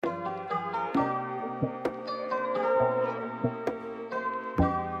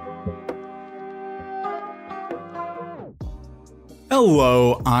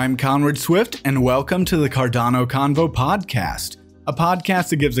Hello, I'm Conrad Swift, and welcome to the Cardano Convo podcast, a podcast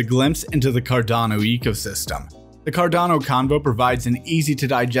that gives a glimpse into the Cardano ecosystem. The Cardano Convo provides an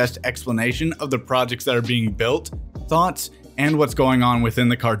easy-to-digest explanation of the projects that are being built, thoughts, and what's going on within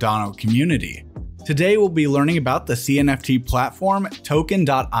the Cardano community. Today, we'll be learning about the CNFT platform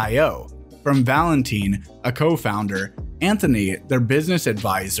Token.io from Valentin, a co-founder, Anthony, their business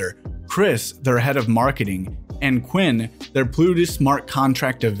advisor, Chris, their head of marketing, and Quin, their Plutus Smart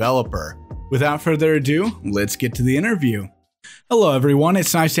Contract Developer. Without further ado, let's get to the interview. Hello, everyone.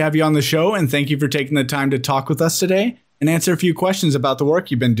 It's nice to have you on the show, and thank you for taking the time to talk with us today and answer a few questions about the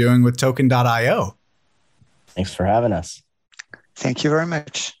work you've been doing with Token.io. Thanks for having us. Thank you very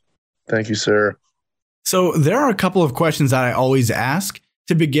much. Thank you, sir. So there are a couple of questions that I always ask.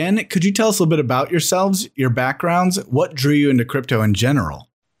 To begin, could you tell us a little bit about yourselves, your backgrounds, what drew you into crypto in general?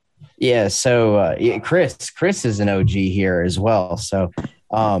 Yeah, so Chris is an OG here as well. So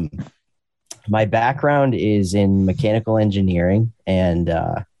my background is in mechanical engineering, and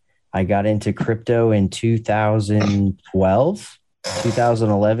I got into crypto in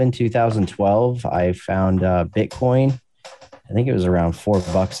 2011, 2012. I found Bitcoin. I think it was around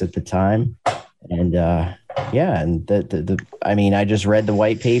 $4 at the time. And I just read the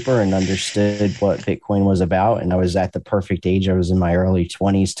white paper and understood what Bitcoin was about. And I was at the perfect age. I was in my early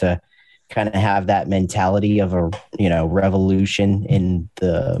 20s to kind of have that mentality of a, revolution in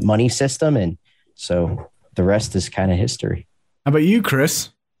the money system. And so the rest is kind of history. How about you,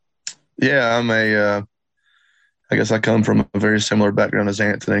 Chris? Yeah, I guess I come from a very similar background as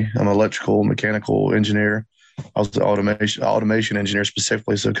Anthony. I'm an electrical, mechanical engineer. I was an automation engineer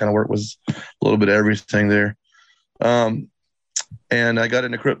specifically, so kind of work with a little bit of everything there. And I got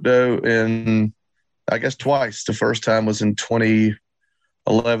into crypto in, I guess, twice. The first time was in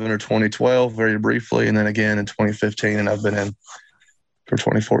 2011 or 2012, very briefly, and then again in 2015, and I've been in for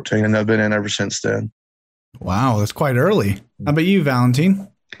 2014, and I've been in ever since then. Wow, that's quite early. How about you, Valentin?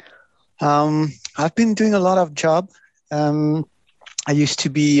 I've been doing a lot of job. I used to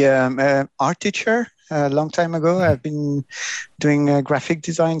be an art teacher a long time ago. I've been doing graphic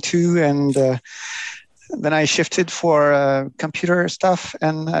design too, and then I shifted for computer stuff,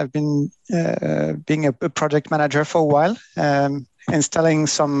 and I've been being a project manager for a while, installing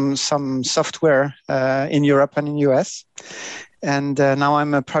some software in Europe and in US. And now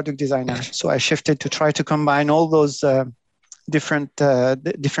I'm a product designer. So I shifted to try to combine all those different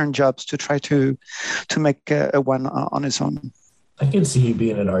jobs to try to make a one on its own. I can see you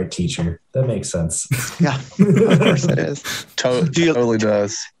being an art teacher. That makes sense. Yeah, of course it is. Totally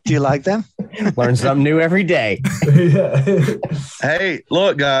does. Do you like them? Learn something new every day. Yeah. Hey,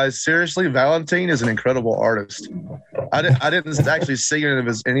 look, guys. Seriously, Valentin is an incredible artist. I didn't actually see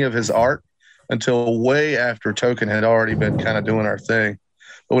any of his art until way after Token had already been kind of doing our thing.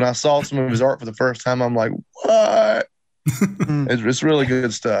 But when I saw some of his art for the first time, I'm like, what? It's really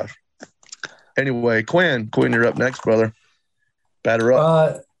good stuff. Anyway, Quin, you're up next, brother. Batter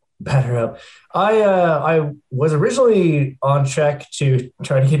up. I was originally on track to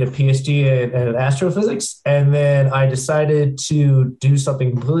try to get a PhD in astrophysics, and then I decided to do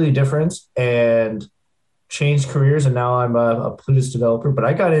something completely different and change careers, and now I'm a Plutus developer. But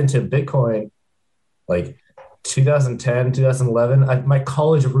I got into Bitcoin like 2010, 2011. My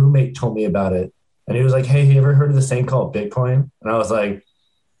college roommate told me about it, and he was like, "Hey, you ever heard of this thing called Bitcoin?" And I was like,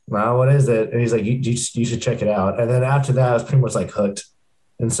 "Wow, what is it?" And he's like, you should check it out. And then after that, I was pretty much like hooked.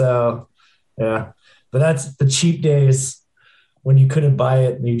 And so, yeah. But that's the cheap days when you couldn't buy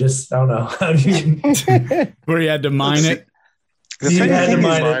it and you just, I don't know. How do you... Where you had to mine it?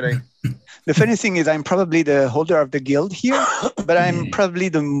 The funny thing is I'm probably the holder of the guild here, but I'm probably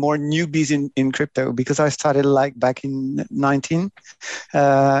the more newbies in crypto because I started like back in 2019.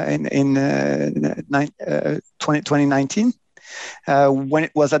 When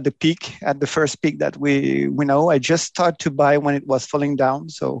it was at the peak, at the first peak that we know. I just started to buy when it was falling down.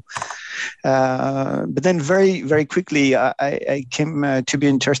 So, but then very, very quickly, I came to be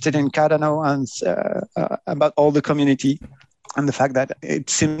interested in Cardano and about all the community and the fact that it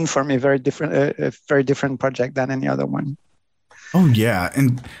seemed for me a very different project than any other one. Oh, yeah.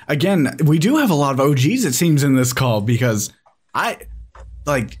 And again, we do have a lot of OGs, it seems, in this call because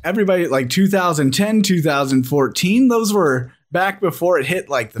everybody like 2010, 2014, those were back before it hit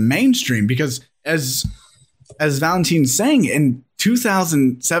like the mainstream because as Valentin's saying, in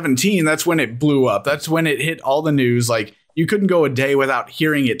 2017, that's when it blew up. That's when it hit all the news. Like you couldn't go a day without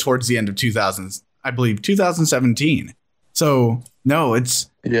hearing it towards the end of 2017. So no, it's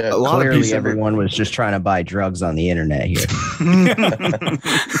Yeah, a lot of Clearly, people. everyone was just trying to buy drugs on the internet here.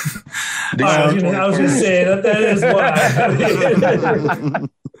 I was going to say that is why.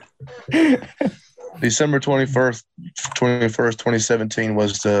 December 21st, 2017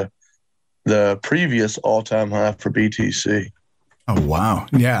 was the previous all-time high for BTC. Oh wow.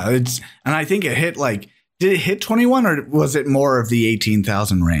 Yeah, and I think it hit did it hit 21 or was it more of the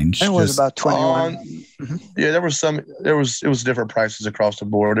 18,000 range? It was about 21. Yeah, it was different prices across the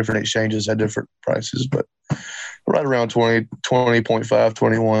board. Different exchanges had different prices, but right around 20.5,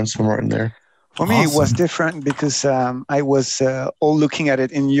 21, somewhere in there. For me, it was different because I was all looking at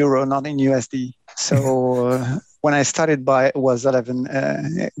it in euro, not in USD. So when I started by, it was 11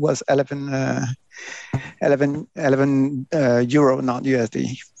 euro, not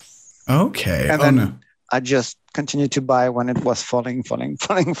USD. Okay. And then I just continued to buy when it was falling. But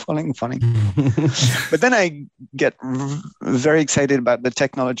then I get very excited about the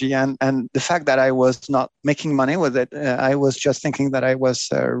technology and the fact that I was not making money with it. I was just thinking that I was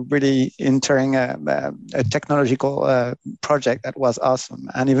really entering a technological project that was awesome,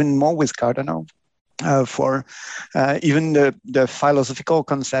 and even more with Cardano. For even the philosophical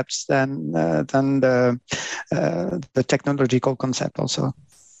concepts than the technological concept also.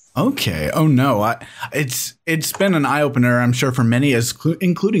 Okay. Oh no, it's been an eye opener, I'm sure, for many,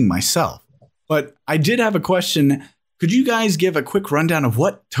 including myself. But I did have a question. Could you guys give a quick rundown of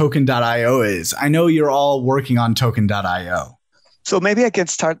what Token.io is? I know you're all working on Token.io. So maybe I can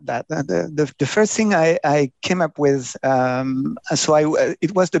start that. The first thing I came up with,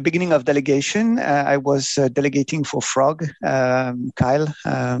 it was the beginning of delegation. I was delegating for Frog, Kyle,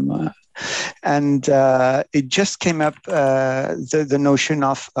 and it just came up the notion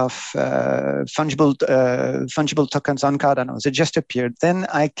of fungible tokens on Cardano. They just appeared. Then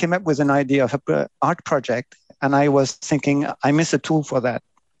I came up with an idea of an art project, and I was thinking I miss a tool for that.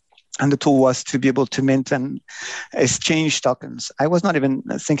 And the tool was to be able to mint and exchange tokens. I was not even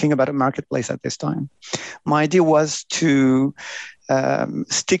thinking about a marketplace at this time. My idea was to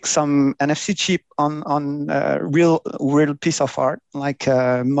stick some NFC chip on real piece of art, like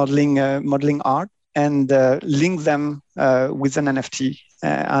modeling art, and link them with an NFT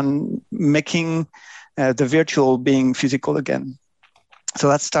and making the virtual being physical again. So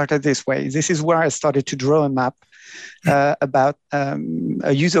that started this way. This is where I started to draw a map about a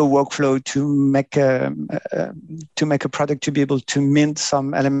user workflow to make a product to be able to mint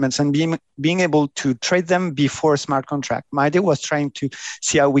some elements and being able to trade them before smart contract. My idea was trying to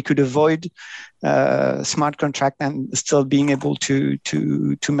see how we could avoid smart contract and still being able to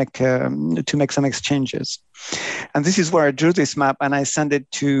make some exchanges. And this is where I drew this map and I sent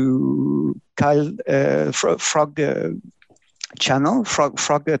it to Kyle Frog channel, Frog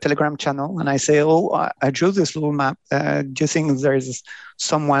Telegram channel, and I say, I drew this little map. Do you think there is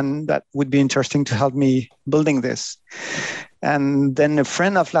someone that would be interesting to help me building this? And then a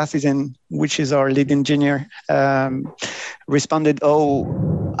friend of Lathizen, which is our lead engineer, responded,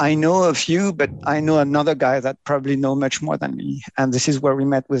 I know a few, but I know another guy that probably know much more than me. And this is where we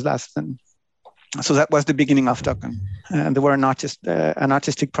met with Lathizen. So that was the beginning of Token. They were an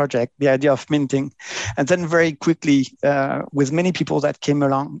artistic project, the idea of minting. And then very quickly, with many people that came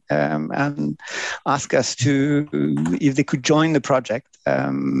along and asked us if they could join the project.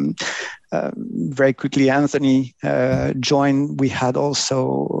 Very quickly, Anthony joined. We had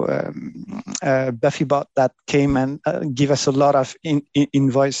also Buffybot that came and give us a lot of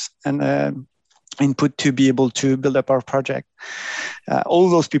invoice and input to be able to build up our project. All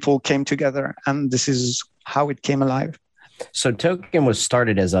those people came together, and this is how it came alive. So Token was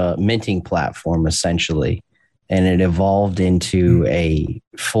started as a minting platform, essentially, and it evolved into a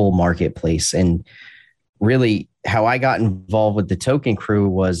full marketplace. And really, how I got involved with the Token crew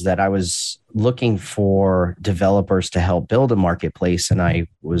was that I was looking for developers to help build a marketplace, and I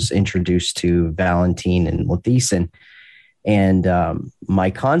was introduced to Valentin and Lathizen. And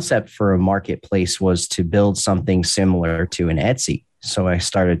my concept for a marketplace was to build something similar to an Etsy. So I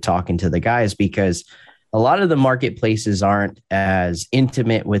started talking to the guys because a lot of the marketplaces aren't as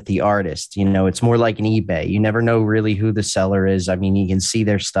intimate with the artist. You know, it's more like an eBay. You never know really who the seller is. I mean, you can see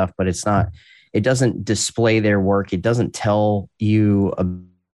their stuff, but it doesn't display their work. It doesn't tell you a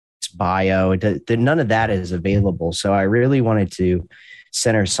bio. None of that is available. So I really wanted to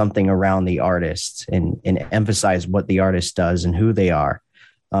center something around the artist and emphasize what the artist does and who they are.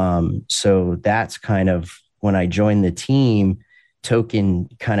 So that's kind of when I joined the team. Token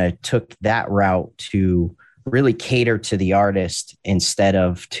kind of took that route to really cater to the artist instead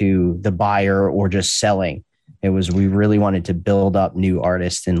of to the buyer or just selling. We really wanted to build up new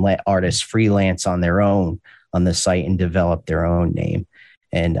artists and let artists freelance on their own, on the site and develop their own name.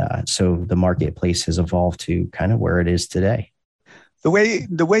 And so the marketplace has evolved to kind of where it is today. The way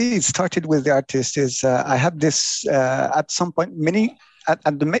it started with the artist is I had this at some point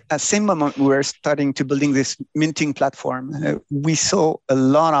at the same moment we were starting to building this minting platform. We saw a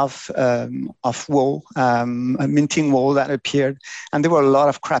lot of wool, a minting wool that appeared, and there were a lot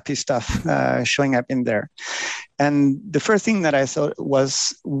of crappy stuff showing up in there. And the first thing that I thought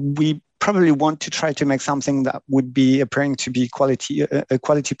was we probably want to try to make something that would be appearing to be a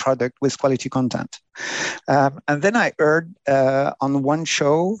quality product with quality content. And then I heard on one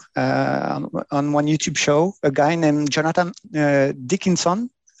show, on one YouTube show, a guy named Jonathan Dickinson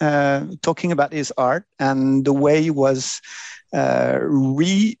talking about his art and the way he was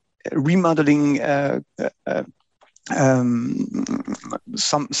remodeling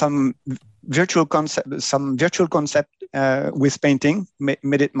some virtual concept with painting,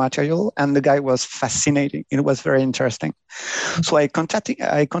 made it material, and the guy was fascinating. It was very interesting. So I contacted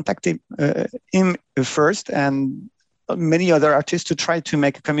him first, and many other artists to try to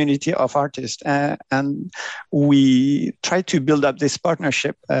make a community of artists, and we tried to build up this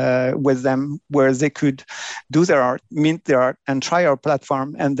partnership with them where they could do their art, mint their art, and try our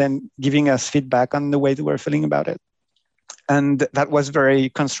platform, and then giving us feedback on the way they were feeling about it. And that was very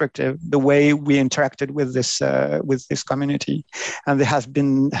constructive, the way we interacted with this community. And they have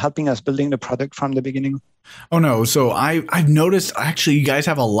been helping us building the product from the beginning. Oh, no. So I've noticed, actually, you guys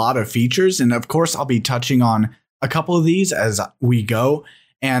have a lot of features. And of course, I'll be touching on a couple of these as we go.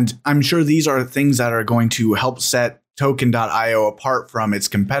 And I'm sure these are things that are going to help set Token.io apart from its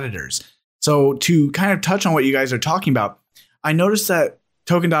competitors. So to kind of touch on what you guys are talking about, I noticed that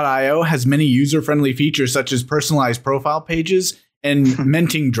Token.io has many user-friendly features such as personalized profile pages and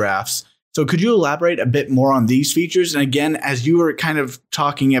minting drafts. So could you elaborate a bit more on these features? And again, as you were kind of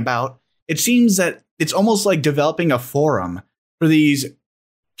talking about, it seems that it's almost like developing a forum for these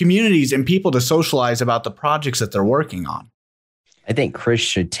communities and people to socialize about the projects that they're working on. I think Chris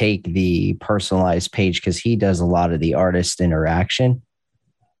should take the personalized page because he does a lot of the artist interaction.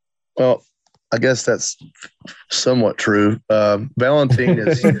 Well, I guess that's somewhat true. Valentin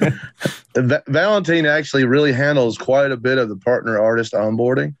actually really handles quite a bit of the partner artist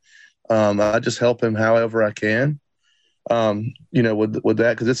onboarding. I just help him however I can, with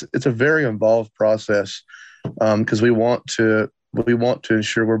that, because it's a very involved process. Because we want to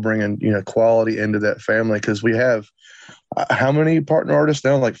ensure we're bringing quality into that family. Because we have how many partner artists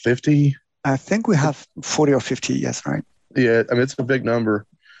now? Like 50? I think we have 40 or 50. Yes, right. Yeah, I mean it's a big number.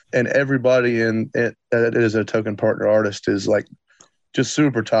 And everybody in it that is a token partner artist is like just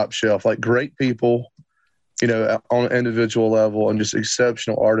super top shelf, like great people, on an individual level and just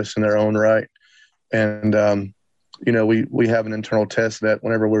exceptional artists in their own right. And, we have an internal test that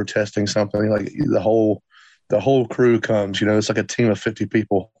whenever we're testing something, like the whole crew comes, it's like a team of 50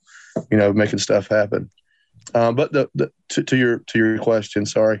 people, making stuff happen. But to your question,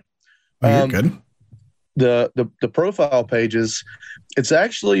 sorry. You're good. The profile pages, it's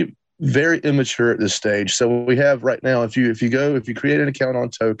actually very immature at this stage. So we have right now, if you create an account on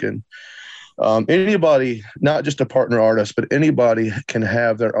Token, anybody, not just a partner artist, but anybody can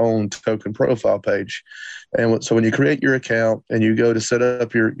have their own Token profile page. And so when you create your account and you go to set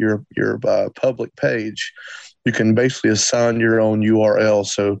up your public page, you can basically assign your own URL.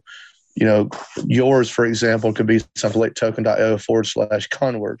 So, yours, for example, could be something like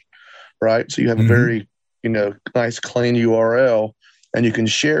token.io/Conward, right? So you have a very nice clean URL, and you can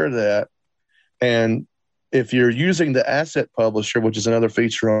share that. And if you're using the asset publisher, which is another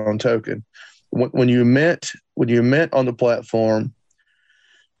feature on Token, when you mint on the platform,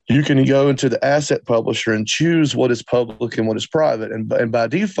 you can go into the asset publisher and choose what is public and what is private. And by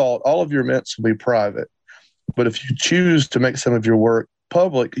default, all of your mints will be private. But if you choose to make some of your work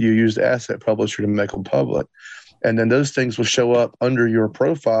public, you use the asset publisher to make them public. And then those things will show up under your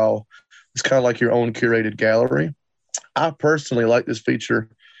profile. It's kind of like your own curated gallery. I personally like this feature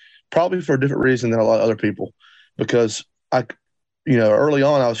probably for a different reason than a lot of other people, because early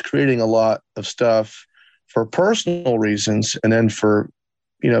on I was creating a lot of stuff for personal reasons, and then for,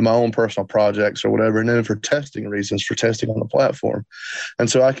 my own personal projects or whatever, and then for testing reasons, for testing on the platform. And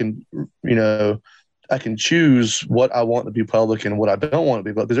so I can choose what I want to be public and what I don't want to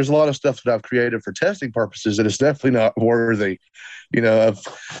be public. Because there's a lot of stuff that I've created for testing purposes that is definitely not worthy, and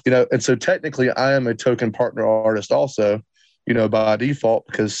so technically I am a token partner artist also, by default,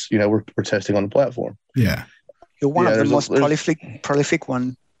 because, we're testing on the platform. Yeah. You're one of the most prolific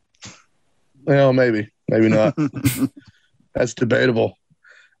one. Well, maybe not. That's debatable.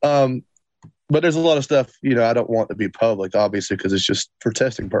 But there's a lot of stuff, I don't want to be public, obviously, because it's just for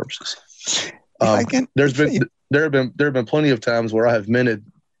testing purposes. There have been plenty of times where I have minted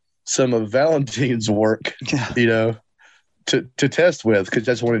some of Valentin's work, to test with, because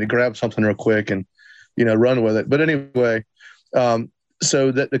I just wanted to grab something real quick and run with it. But anyway,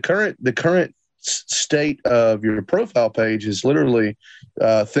 so that the current state of your profile page is literally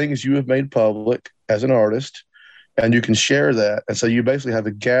things you have made public as an artist, and you can share that. And so you basically have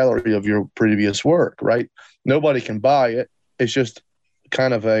a gallery of your previous work, right? Nobody can buy it. It's just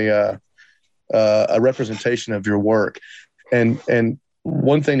kind of a representation of your work. And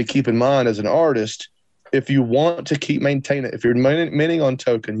one thing to keep in mind as an artist, if you want to keep maintaining, if you're minting on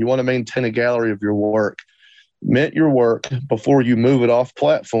token, you want to maintain a gallery of your work, mint your work before you move it off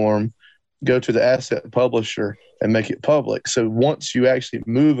platform, go to the asset publisher and make it public. So once you actually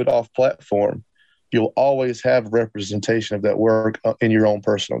move it off platform, you'll always have representation of that work in your own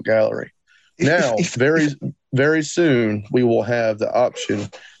personal gallery. Now, very soon, we will have the option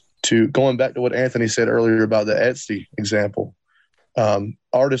to, going back to what Anthony said earlier about the Etsy example,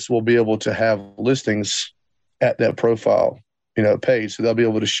 artists will be able to have listings at that profile, page. So they'll be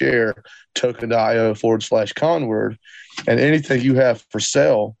able to share token.io/conword, and anything you have for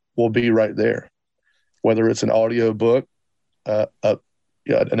sale will be right there, whether it's an audio book,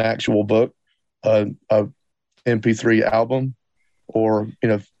 an actual book, a MP3 album, or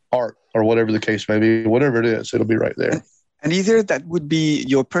art, or whatever the case may be. Whatever it is, it'll be right there. And either that would be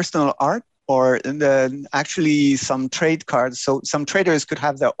your personal art, or actually some trade cards. So some traders could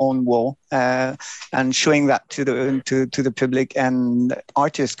have their own wall and showing that to the public, and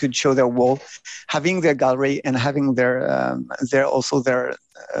artists could show their wall, having their gallery and having their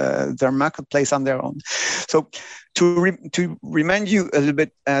marketplace on their own. So to remind you a little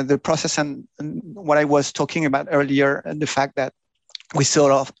bit the process and what I was talking about earlier, the fact that we saw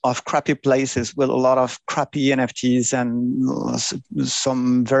a lot of crappy places with a lot of crappy NFTs and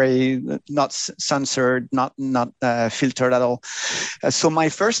some very not censored, not filtered at all. So my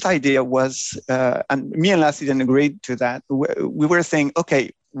first idea was, and me and Lassie didn't agree to that. We were saying,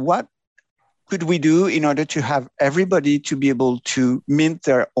 okay, what could we do in order to have everybody to be able to mint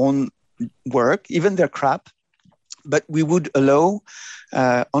their own work, even their crap, but we would allow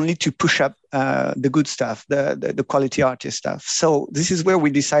only to push up the good stuff, the quality artist stuff. So this is where we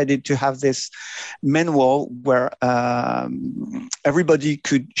decided to have this main wall where everybody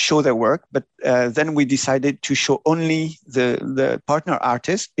could show their work, but then we decided to show only the partner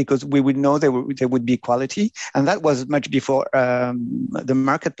artists, because we would know there would be quality, and that was much before the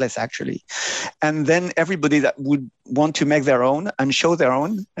marketplace actually. And then everybody that would want to make their own and show their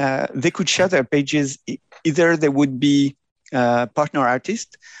own, they could share their pages. Either they would be partner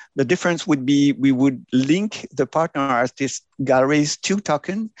artist. The difference would be we would link the partner artist galleries to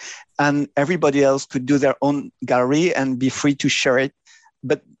token, and everybody else could do their own gallery and be free to share it,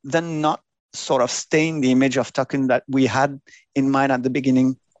 but then not sort of stain the image of token that we had in mind at the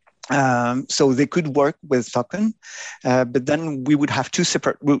beginning. So they could work with token, but then we would have two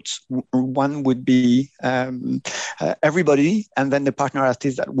separate routes. One would be everybody, and then the partner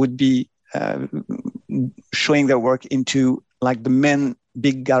artists that would be showing their work into like the main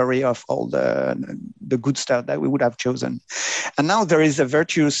big gallery of all the good stuff that we would have chosen. And now there is a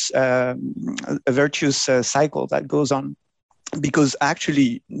virtuous cycle that goes on, because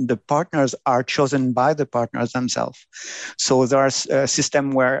actually the partners are chosen by the partners themselves. So there's a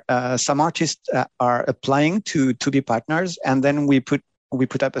system where some artists are applying to be partners, and then we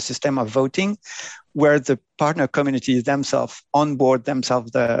put up a system of voting where the partner communities themselves onboard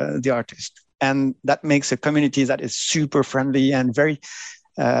themselves the artist. And that makes a community that is super friendly and very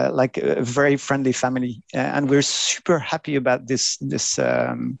like a very friendly family. And we're super happy about this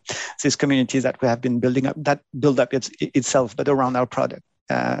community that we have been building up, that build up itself, but around our product,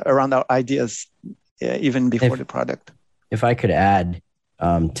 around our ideas, even before the product. If I could add,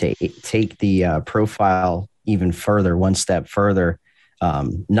 to take the profile even further, one step further,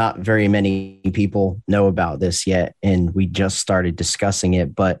 not very many people know about this yet, and we just started discussing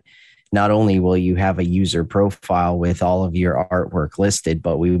it, but not only will you have a user profile with all of your artwork listed,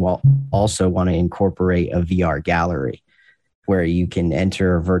 but we will also want to incorporate a VR gallery where you can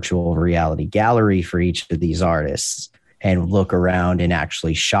enter a virtual reality gallery for each of these artists and look around and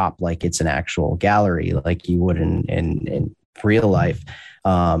actually shop like it's an actual gallery, like you would in real life.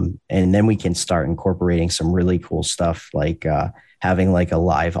 And then we can start incorporating some really cool stuff, like having like a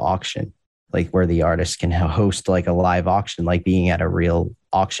live auction, like where the artist can host like a live auction, like being at a real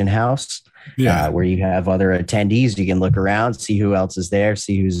auction house, where you have other attendees. You can look around, see who else is there,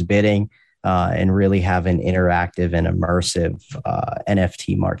 see who's bidding, and really have an interactive and immersive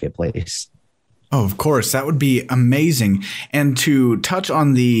NFT marketplace. Oh, of course, that would be amazing. And to touch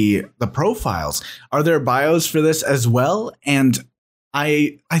on the profiles, are there bios for this as well? And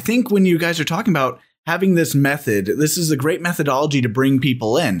I think when you guys are talking about having this method, this is a great methodology to bring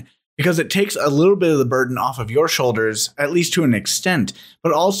people in because it takes a little bit of the burden off of your shoulders, at least to an extent,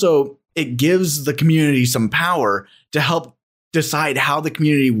 but also it gives the community some power to help decide how the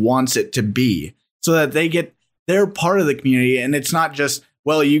community wants it to be so that they're part of the community. And it's not just,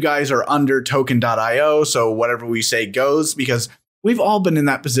 well, you guys are under token.io, so whatever we say goes, because we've all been in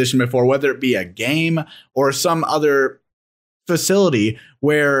that position before, whether it be a game or some other facility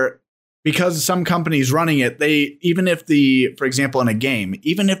where because some companies running it, for example, in a game,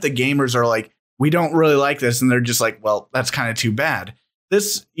 even if the gamers are like, we don't really like this, and they're just like, well, that's kind of too bad.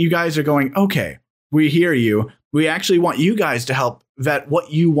 You guys are going, okay, we hear you. We actually want you guys to help vet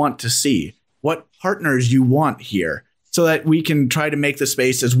what you want to see, what partners you want here, so that we can try to make the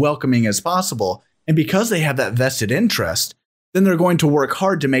space as welcoming as possible. And because they have that vested interest, then they're going to work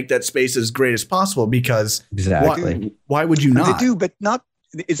hard to make that space as great as possible because exactly. Why would you not? They do, but not.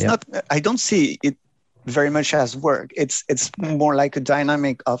 It's not. I don't see it very much as work. It's more like a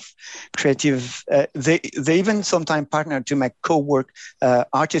dynamic of creative. They even sometimes partner to make co-work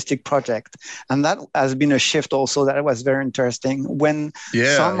artistic project, and that has been a shift also that was very interesting. When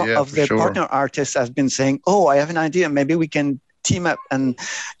some of the partner artists have been saying, "Oh, I have an idea. Maybe we can team up and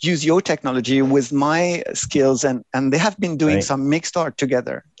use your technology with my skills," and they have been doing some mixed art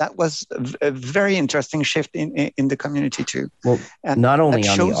together. That was a very interesting shift in the community too. Well, and not only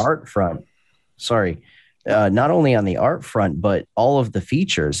on the art front, not only on the art front, but all of the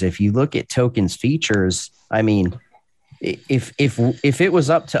features. If you look at Token's features, I mean, if it was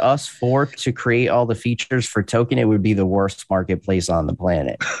up to us four to create all the features for Token, it would be the worst marketplace on the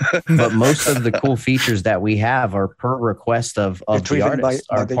planet. But most of the cool features that we have are per request of the artists,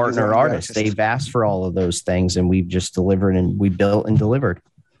 our partner artists. They've asked for all of those things, and we've just delivered, and we built and delivered.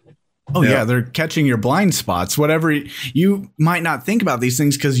 Oh, yeah, they're catching your blind spots. Whatever you might not think about these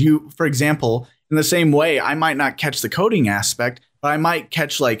things because for example, in the same way, I might not catch the coding aspect, but I might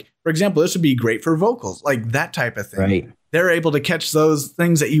catch, like, for example, this would be great for vocals, like that type of thing. Right. They're able to catch those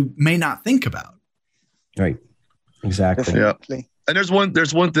things that you may not think about. Right. Exactly. Yeah. And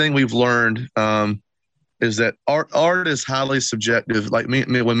there's one thing we've learned is that art is highly subjective. Like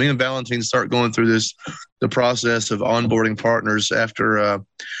when me and Valentin start going through the process of onboarding partners after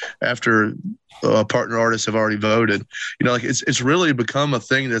partner artists have already voted, like it's really become a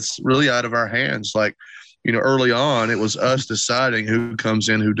thing that's really out of our hands. Like, early on, it was us deciding who comes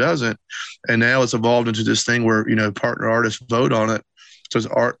in, who doesn't. And now it's evolved into this thing where, partner artists vote on it. So it's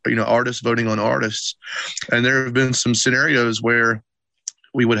artists voting on artists. And there have been some scenarios where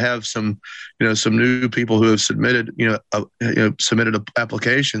we would have some new people who have submitted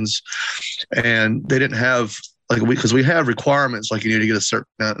applications, and they didn't have, because we have requirements, like you need to get a certain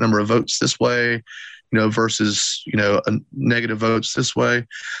number of votes this way, versus, a negative votes this way.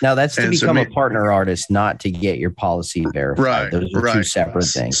 Now that's to become a partner artist, not to get your policy verified. Right. Those are two separate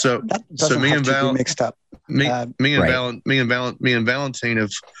things. So me and Val mixed up. Me and Valentin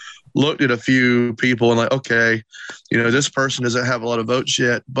have looked at a few people and like, okay, this person doesn't have a lot of votes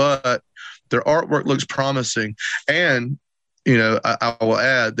yet, but their artwork looks promising. And, I will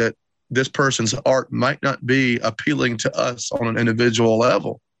add that this person's art might not be appealing to us on an individual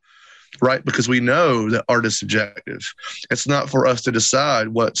level. Right, because we know that art is subjective. It's not for us to decide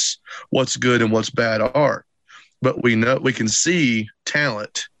what's good and what's bad art, but we can see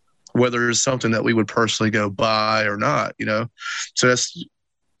talent, whether it's something that we would personally go buy or not. So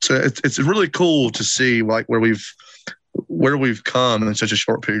it's really cool to see like where we've come in such a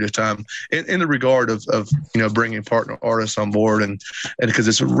short period of time in the regard of bringing partner artists on board, and because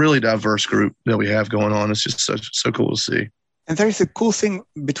it's a really diverse group that we have going on. It's just so cool to see. And there is a cool thing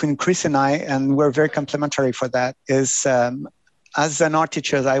between Chris and I, and we're very complementary for that, is as an art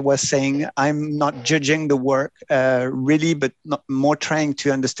teacher, as I was saying, I'm not judging the work really, but more trying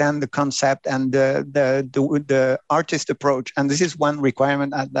to understand the concept and the artist approach. And this is one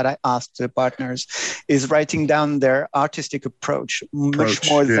requirement that I asked the partners, is writing down their artistic approach, much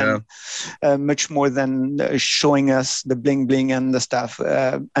more than showing us the bling bling and the stuff.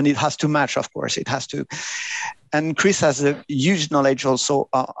 And it has to match, of course. It has to. And Chris has a huge knowledge also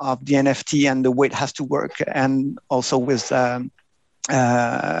of the NFT and the way it has to work, and also with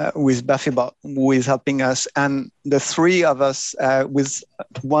Buffybot, who is helping us. And the three of us, with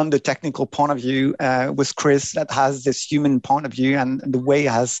the technical point of view, with Chris that has this human point of view, and the way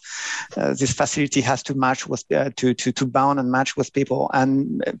this facility has to match with to bound and match with people,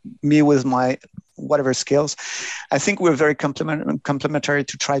 and me with my whatever skills. I think we're very complementary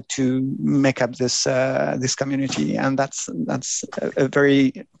to try to make up this community, and that's a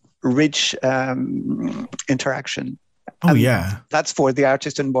very rich interaction. Oh, yeah. That's for the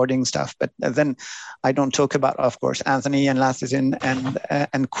artist onboarding stuff. But then I don't talk about, of course, Anthony and Lathisin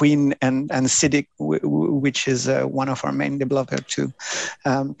and Quin and Siddiq, which is one of our main developers too.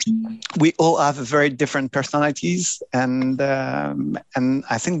 We all have very different personalities, and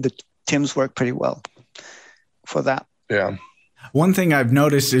I think the teams work pretty well for that. Yeah. One thing I've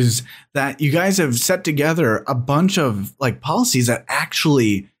noticed is that you guys have set together a bunch of like policies that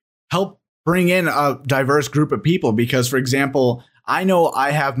actually help bring in a diverse group of people, because, for example, I know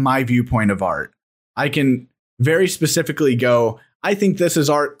I have my viewpoint of art. I can very specifically go, I think this is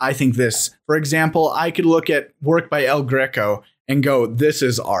art. I think this. For example, I could look at work by El Greco and go, this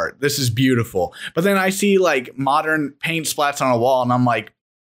is art. This is beautiful. But then I see like modern paint splats on a wall and I'm like,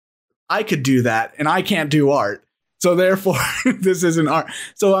 I could do that and I can't do art. So therefore, this isn't art.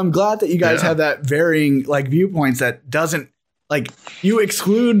 So I'm glad that you guys have that varying like viewpoints that doesn't, like, you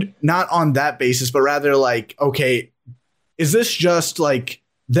exclude not on that basis, but rather like, okay, is this just like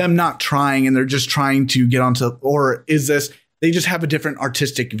them not trying and they're just trying to get onto, or is this, they just have a different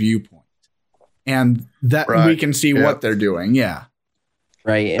artistic viewpoint and that we can see what they're doing. Yeah.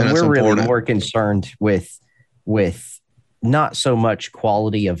 Right. And we're really more concerned with not so much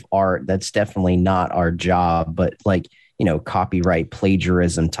quality of art. That's definitely not our job, but like, you know, copyright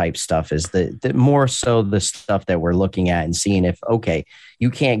plagiarism type stuff is the more so the stuff that we're looking at and seeing if, okay, you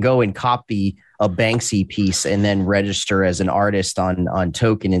can't go and copy a Banksy piece and then register as an artist on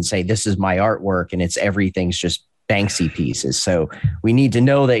Token and say, this is my artwork and everything's just Banksy pieces. So we need to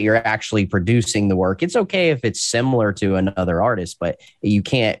know that you're actually producing the work. It's okay if it's similar to another artist, but you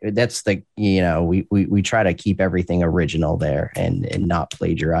can't, that's the, you know, we try to keep everything original there and not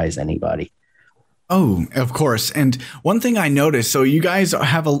plagiarize anybody. Oh, of course. And one thing I noticed, so you guys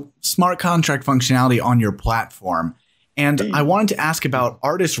have a smart contract functionality on your platform. And I wanted to ask about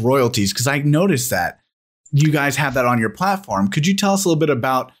artist royalties, because I noticed that you guys have that on your platform. Could you tell us a little bit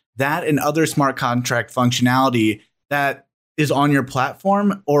about that and other smart contract functionality that is on your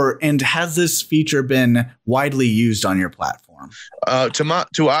platform, and has this feature been widely used on your platform?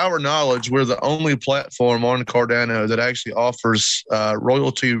 To our knowledge, we're the only platform on Cardano that actually offers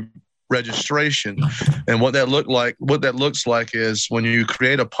royalty registration. And what that looks like is when you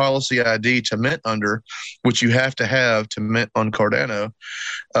create a policy ID to mint under, which you have to mint on Cardano,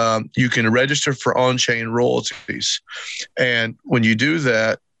 you can register for on-chain royalties. And when you do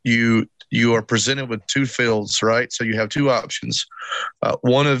that, you are presented with two fields, right? So you have two options.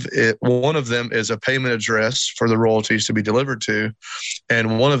 One of them is a payment address for the royalties to be delivered to,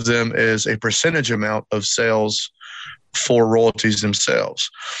 and one of them is a percentage amount of sales for royalties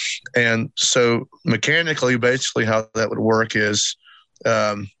themselves. And so mechanically, basically how that would work is,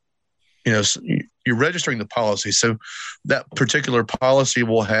 you're registering the policy. So that particular policy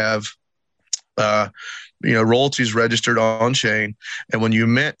will have, royalties registered on chain. And when you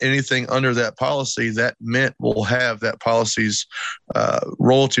mint anything under that policy, that mint will have that policy's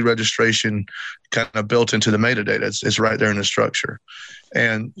royalty registration kind of built into the metadata. It's right there in the structure.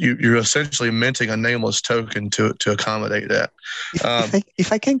 And you're essentially minting a nameless token to accommodate that.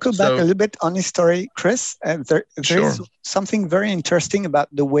 If I can go back a little bit on this story, Chris, there is something very interesting about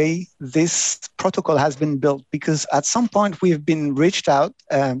the way this protocol has been built, because at some point we've been reached out,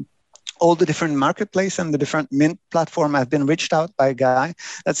 all the different marketplace and the different mint platform have been reached out by a guy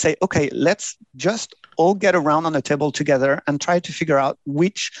that say, okay, let's just all get around on a table together and try to figure out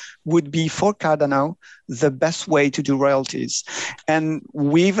which would be for Cardano the best way to do royalties. And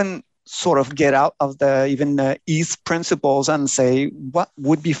we even sort of get out of the ETH principles and say what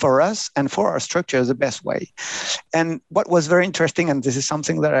would be for us and for our structure the best way. And what was very interesting, and this is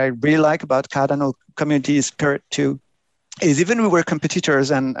something that I really like about Cardano community spirit too, is even we were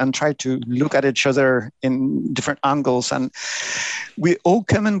competitors and tried to look at each other in different angles, and we all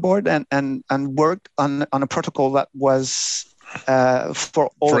came on board and worked on a protocol that was for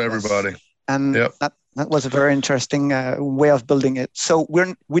all for of everybody. Us. And that was a very interesting way of building it. So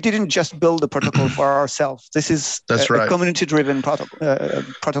we didn't just build the protocol for ourselves. This is a community-driven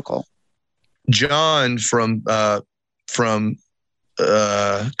protocol. John from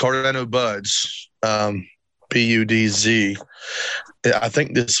Cardano Buds. PUDZ. I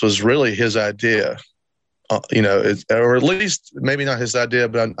think this was really his idea, or at least maybe not his idea,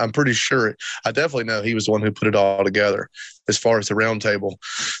 but I'm pretty sure. I definitely know he was the one who put it all together as far as the roundtable.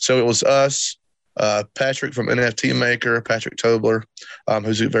 So it was us, Patrick from NFT Maker, Patrick Tobler,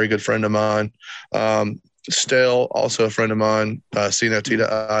 who's a very good friend of mine, Stell, also a friend of mine,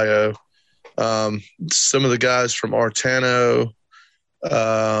 CNFT.io, Some of the guys from Artano.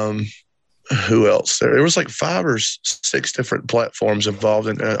 Who else? There was like 5 or 6 different platforms involved,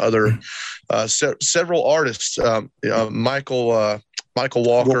 and other several artists. Michael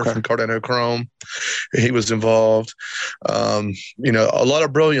Walker from Cardano Chrome, he was involved. A lot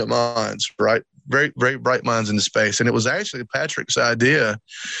of brilliant minds, right? Very, very bright minds in the space. And it was actually Patrick's idea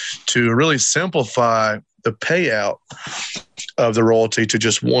to really simplify the payout of the royalty to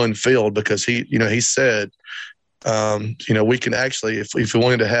just one field, because he said, we can actually, if we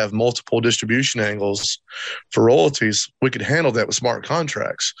wanted to have multiple distribution angles for royalties, we could handle that with smart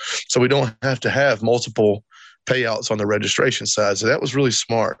contracts. So we don't have to have multiple payouts on the registration side. So that was really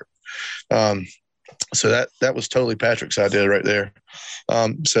smart. So that was totally Patrick's idea right there.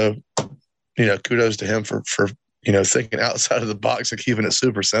 Kudos to him for thinking outside of the box and keeping it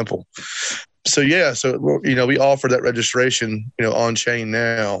super simple. So we offer that registration, on chain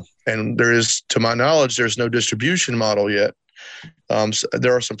now. And there is, to my knowledge, there's no distribution model yet. So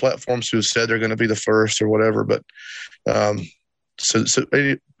there are some platforms who said they're going to be the first or whatever, but whoever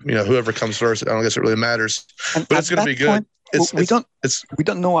comes first, I don't guess it really matters. But it's going to be good. We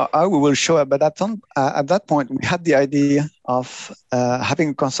don't know how we will show up, but at that point, we had the idea of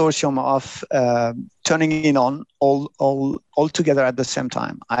having a consortium of turning it on all together at the same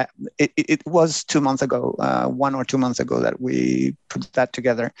time. It was 2 months ago, 1 or 2 months ago, that we put that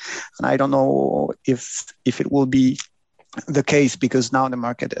together, and I don't know if it will be the case, because now the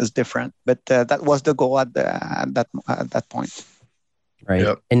market is different. But that was the goal at that point. Right.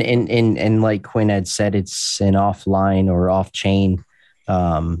 Yep. And like Quin had said, it's an offline or off-chain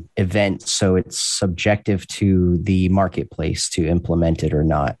event. So it's subjective to the marketplace to implement it or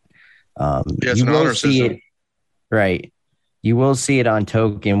not. It's an honor system. Right. You will see it on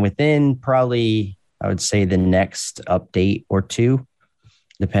token within probably, I would say, the next update or 2.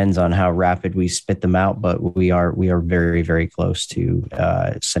 Depends on how rapid we spit them out, but we are very, very close to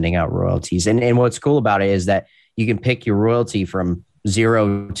sending out royalties. And what's cool about it is that you can pick your royalty from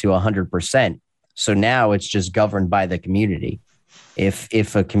 0 to 100%. So now it's just governed by the community.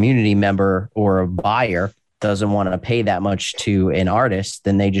 If a community member or a buyer doesn't want to pay that much to an artist,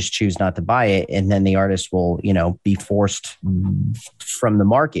 then they just choose not to buy it. And then the artist will, be forced from the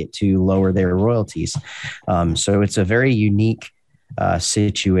market to lower their royalties. So it's a very unique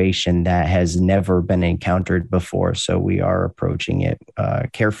situation that has never been encountered before. So we are approaching it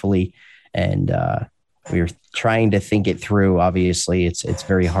carefully, and we're trying to think it through. Obviously, it's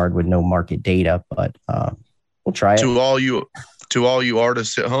very hard with no market data, but we'll try it. To all you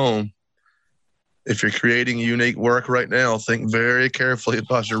artists at home, if you're creating unique work right now, think very carefully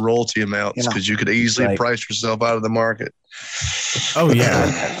about your royalty amounts, because you could easily price yourself out of the market. Oh,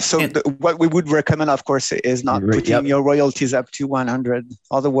 yeah. So what we would recommend, of course, is not putting your royalties up to 100.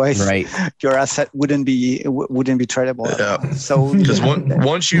 Otherwise, your asset wouldn't be tradable. Yeah. So because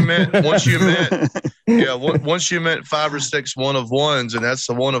once you mint 5 or 6 one of ones, and that's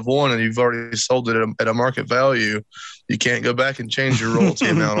the one of one, and you've already sold it at a market value, you can't go back and change your royalty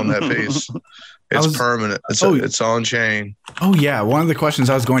amount on that piece. It's permanent. It's on chain. Oh, yeah. One of the questions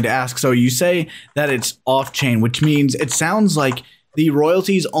I was going to ask. So you say that it's off chain, which means it sounds like the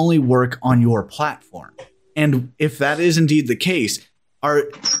royalties only work on your platform. And if that is indeed the case,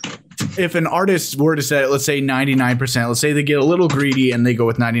 if an artist were to say, let's say 99%, let's say they get a little greedy and they go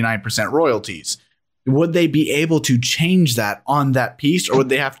with 99% royalties, would they be able to change that on that piece, or would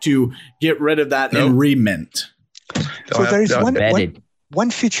they have to get rid of that and remint? So there is one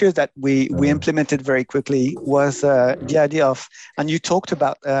feature that we implemented very quickly was the idea of, and you talked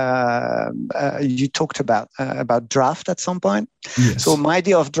about draft at some point. Yes. So my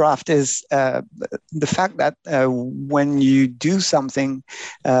idea of draft is the fact that when you do something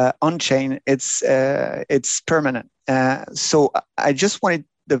on chain, it's permanent. So I just wanted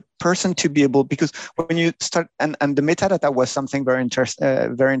the person to be able, because when you start, and the metadata was something very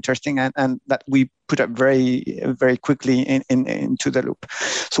interesting, and that we put up very, very quickly into the loop.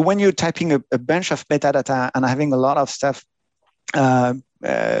 So when you're typing a bunch of metadata and having a lot of stuff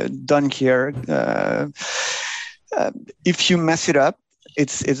done here, if you mess it up,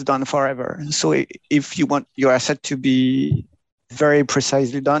 it's done forever. So if you want your asset to be very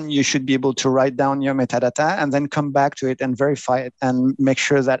precisely done, you should be able to write down your metadata and then come back to it and verify it and make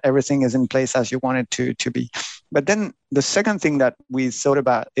sure that everything is in place as you want it to be. But then the second thing that we thought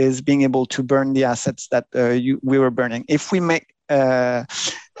about is being able to burn the assets that we were burning. If we make a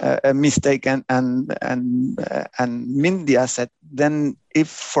mistake and mint the asset, then if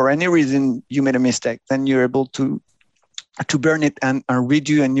for any reason you made a mistake, then you're able to to burn it and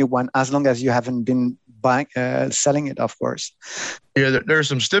redo a new one, as long as you haven't been selling it, of course. Yeah, there are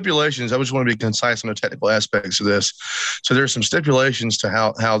some stipulations. I just want to be concise on the technical aspects of this. So there are some stipulations to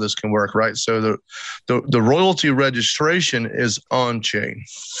how this can work, right? So the royalty registration is on chain.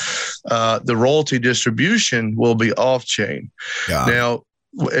 The royalty distribution will be off chain. Now,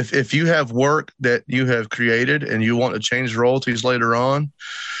 if you have work that you have created and you want to change royalties later on,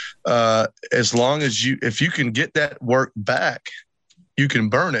 as long as if you can get that work back, you can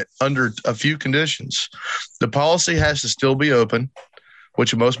burn it under a few conditions. The policy has to still be open,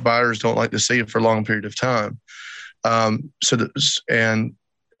 which most buyers don't like to see for a long period of time. And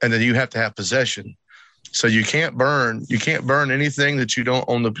then you have to have possession. So you can't burn anything that you don't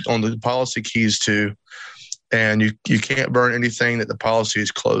own the policy keys to, and you can't burn anything that the policy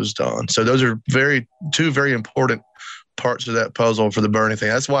is closed on. So those are two very important parts of that puzzle for the burning thing.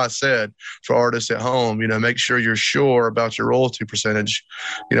 That's why I said for artists at home, make sure you're sure about your royalty percentage,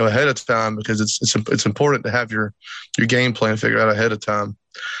 ahead of time, because it's important to have your game plan figured out ahead of time.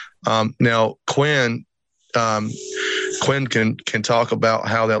 Now, Quin can talk about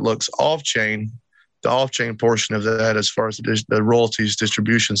how that looks off chain, the off chain portion of that, as far as the royalties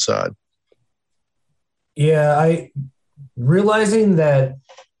distribution side. Yeah, I realizing that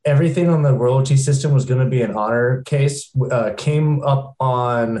everything on the royalty system was going to be an honor case came up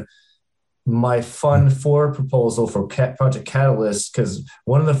on my Fund 4 proposal for Project Catalyst, because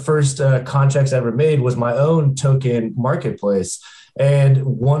one of the first contracts I ever made was my own token marketplace. And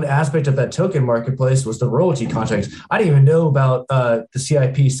one aspect of that token marketplace was the royalty contracts. I didn't even know about the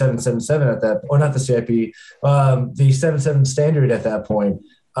CIP 777 at that, or not the CIP, the 77 standard at that point.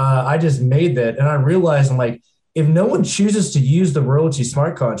 I just made that, and I realized, I'm like, if no one chooses to use the royalty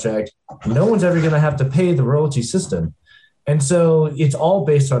smart contract, no one's ever going to have to pay the royalty system. And so it's all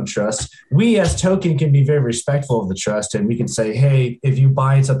based on trust. We as token can be very respectful of the trust, and we can say, hey, if you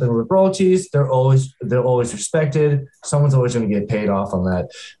buy something with royalties, they're always respected. Someone's always going to get paid off on that.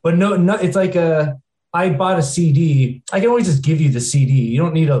 But no, it's like I bought a CD. I can always just give you the CD. You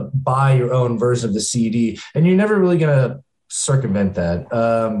don't need to buy your own version of the CD, and you're never really going to circumvent that,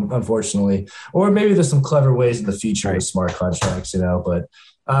 unfortunately. Or maybe there's some clever ways in the future with smart contracts, but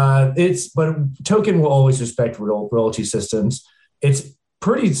token will always respect royalty systems. It's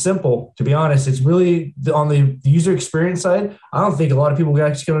pretty simple, to be honest. It's really on the user experience side. I don't think a lot of people are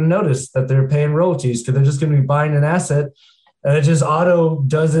actually going to notice that they're paying royalties, because they're just going to be buying an asset, and it just auto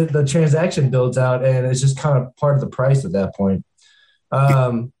does it. The transaction builds out, and it's just kind of part of the price at that point.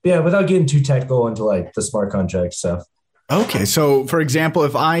 Without getting too technical into like the smart contract stuff. Okay, so for example,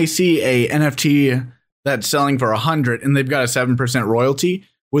 if I see a NFT that's selling for 100 and they've got a 7% royalty,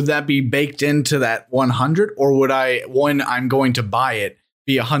 would that be baked into that 100, or would I, when I'm going to buy it,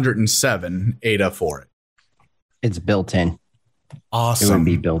 be 107 ADA for it? It's built in. Awesome. It would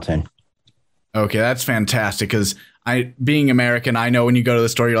be built in. Okay, that's fantastic, because being American, I know when you go to the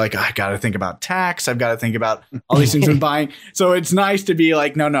store, you're like, I got to think about tax. I've got to think about all these things I'm buying. So it's nice to be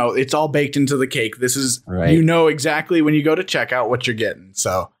like, no, it's all baked into the cake. This is, right. You know exactly when you go to checkout what you're getting.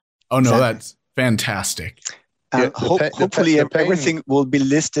 So, that's fantastic. Hopefully everything will be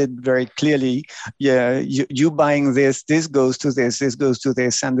listed very clearly. Yeah, you buying this goes to this goes to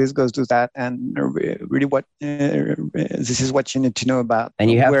this, and this goes to that. And really this is what you need to know about. And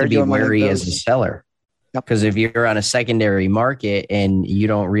you have to be wary as a seller. Because if you're on a secondary market and you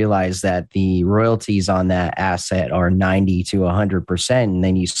don't realize that the royalties on that asset are 90 to 100%, and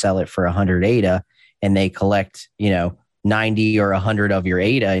then you sell it for 100 ADA and they collect, 90 or 100 of your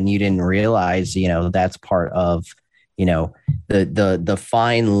ADA, and you didn't realize, that's part of, the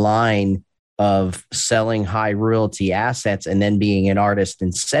fine line of selling high royalty assets and then being an artist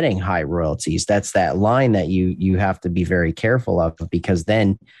and setting high royalties. That's that line that you have to be very careful of, because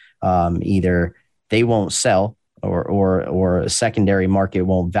then either they won't sell or a secondary market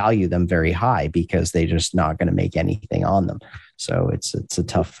won't value them very high, because they're just not going to make anything on them. So it's a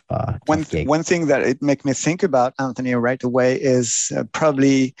tough gig. One thing that it makes me think about, Anthony, right away is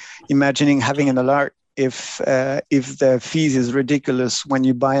probably imagining having an alert if the fees is ridiculous when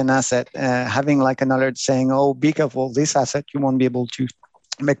you buy an asset, having like an alert saying, oh, be careful, this asset, you won't be able to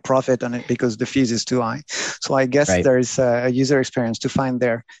make profit on it because the fees is too high. So I guess there is a user experience to find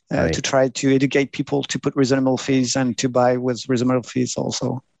there to try to educate people to put reasonable fees and to buy with reasonable fees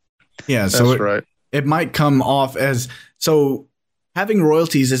also. Yeah, so it might come off as, so having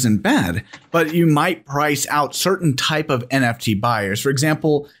royalties isn't bad, but you might price out certain type of NFT buyers. For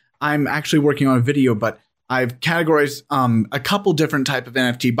example, I'm actually working on a video, but I've categorized a couple different type of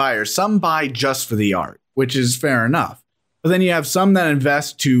NFT buyers. Some buy just for the art, which is fair enough. But then you have some that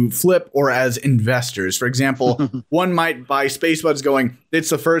invest to flip or as investors. For example, one might buy SpaceBuds going,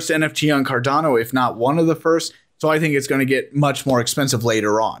 it's the first NFT on Cardano, if not one of the first. So I think it's going to get much more expensive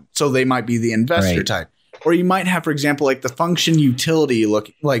later on. So they might be the investor type. Or you might have, for example, like the function utility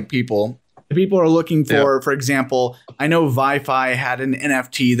look like people. The people are looking for example, I know Wi-Fi had an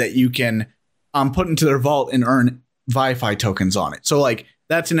NFT that you can put into their vault and earn Wi-Fi tokens on it. So like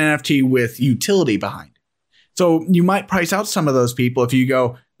that's an NFT with utility behind. So you might price out some of those people if you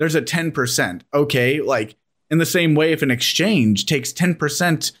go, there's a 10%. Okay, like in the same way, if an exchange takes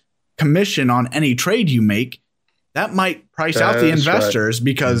 10% commission on any trade you make, that might price out the investors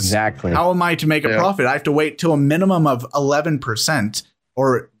because how am I to make a profit? I have to wait till a minimum of 11%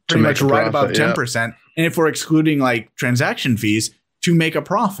 or pretty much right above 10%. And if we're excluding like transaction fees to make a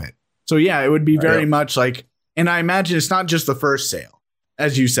profit. So yeah, it would be very much like, and I imagine it's not just the first sale,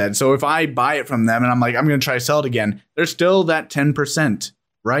 as you said. So if I buy it from them and I'm like, I'm going to try to sell it again, there's still that 10%,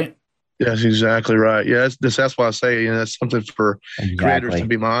 right? Yes, exactly right. Yeah, that's why I say that's something for creators to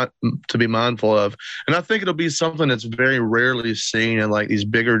be mindful of. And I think it'll be something that's very rarely seen in like these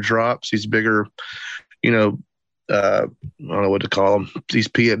bigger drops, these bigger, I don't know what to call them, these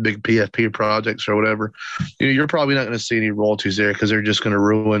big PFP projects or whatever. You're probably not going to see any royalties there because they're just going to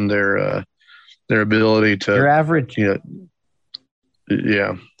ruin their ability to. Your average, Unless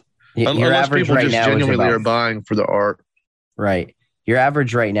average people right just now genuinely are buying for the art. Right. Your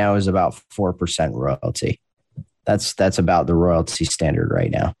average right now is about 4% royalty. That's about the royalty standard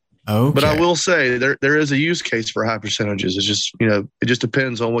right now. Okay. But I will say there is a use case for high percentages. It's just, it just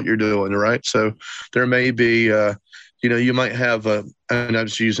depends on what you're doing, right? So there may be, you might have and I'm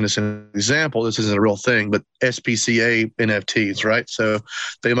just using this as an example. This isn't a real thing, but SPCA NFTs, right? So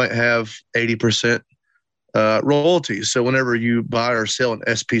they might have 80% royalties. So whenever you buy or sell an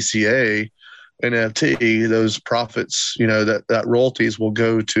SPCA NFT, those profits, that royalties will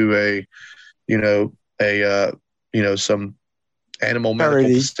go to some animal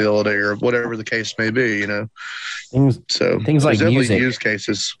medical facility or whatever the case may be, Things like music use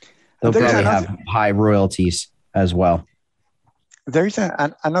cases. They'll probably have high royalties as well. There's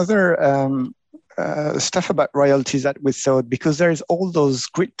another stuff about royalties that we thought, because there's all those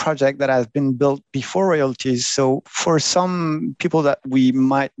great projects that have been built before royalties. So for some people that we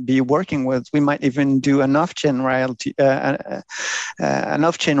might be working with, we might even do an off-chain royalty,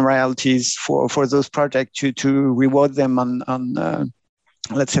 royalties for those projects to reward them on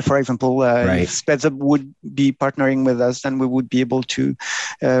let's say, for example, if SpaceUp would be partnering with us, then we would be able to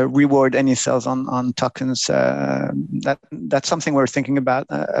reward any sales on tokens. That's something we're thinking about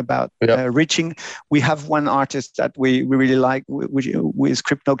reaching. We have one artist that we really like, with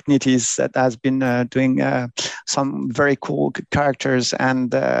Cryptognitis, that has been doing some very cool characters,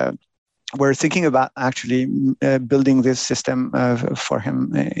 and we're thinking about actually building this system for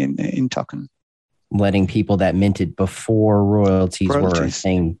him in token. Letting people that minted before royalties were a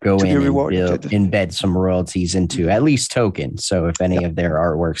thing go in and embed some royalties into at least token. So if any of their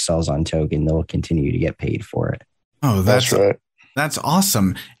artwork sells on token, they'll continue to get paid for it. Oh, that's right. That's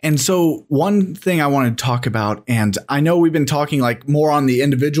awesome. And so one thing I want to talk about, and I know we've been talking like more on the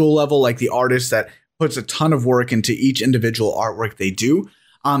individual level, like the artist that puts a ton of work into each individual artwork they do.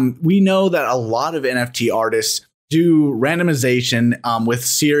 We know that a lot of NFT artists do randomization with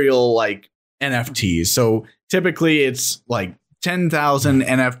serial like NFTs. So typically it's like 10,000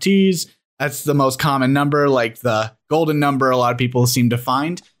 NFTs. That's the most common number, like the golden number a lot of people seem to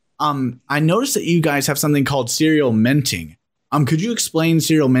find. I noticed that you guys have something called serial minting. Could you explain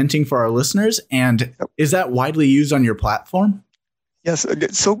serial minting for our listeners? And is that widely used on your platform? Yes.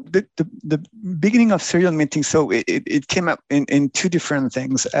 So the beginning of serial minting, so it came up in two different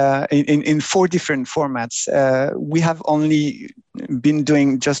things, in four different formats. We have only been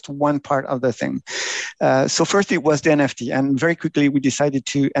doing just one part of the thing. So first it was the NFT, and very quickly we decided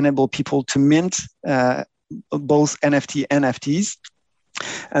to enable people to mint both NFT and NFTs.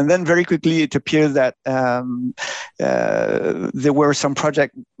 And then very quickly it appeared that there were some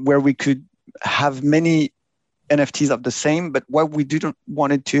projects where we could have many NFTs of the same, but what we didn't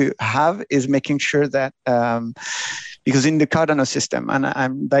wanted to have is making sure that, because in the Cardano system, and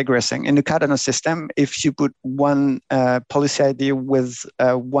I'm digressing, in the Cardano system, if you put one policy ID with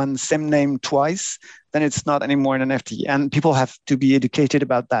one same name twice, then it's not anymore an NFT. And people have to be educated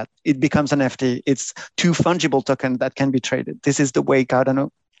about that. It becomes an NFT. It's two fungible tokens that can be traded. This is the way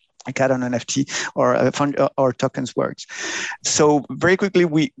Cardano Cardano NFT or fund or tokens works. So very quickly,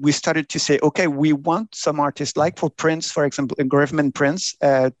 we started to say, okay, we want some artists, like for prints, for example, government prints,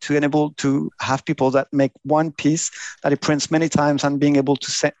 to enable to have people that make one piece that it prints many times and being able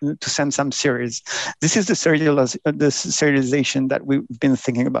to send some series. This is the serialization that we've been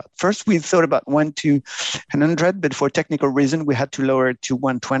thinking about. First, we thought about 1 to 100, but for technical reason, we had to lower it to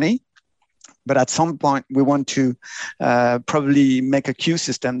 120. But at some point, we want to probably make a queue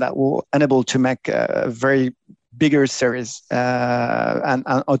system that will enable to make a very bigger series and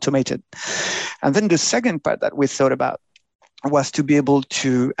automated. And then the second part that we thought about was to be able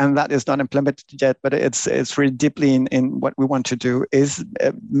to, and that is not implemented yet, but it's really deeply in what we want to do, is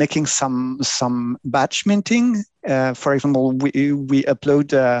making some batch minting. For example, we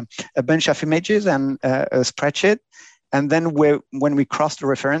upload a bunch of images and a spreadsheet. And then when we cross the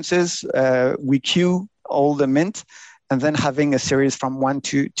references, we queue all the mint, and then having a series from 1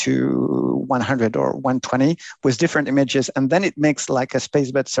 to 100 or 120 with different images. And then it makes like a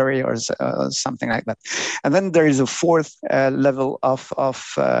spacebed series or something like that. And then there is a fourth level of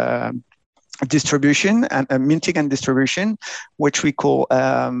distribution and minting and distribution, which we call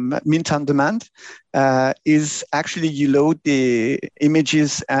mint on demand. Is actually you load the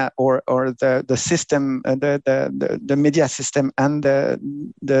images or the system, the media system and the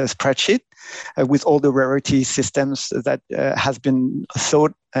spreadsheet with all the rarity systems that has been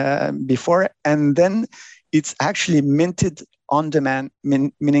thought before, and then it's actually minted on demand,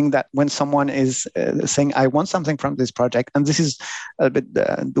 meaning that when someone is saying, I want something from this project, and this is a bit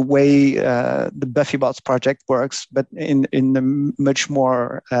the way the BuffyBots project works, but in a much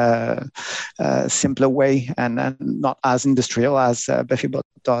more simpler way and not as industrial as BuffyBot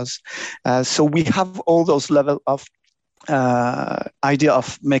does. So we have all those level of idea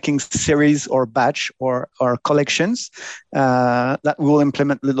of making series or batch or collections that we will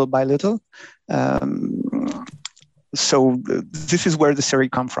implement little by little. So this is where the series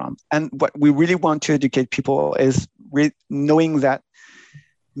come from. And what we really want to educate people is knowing that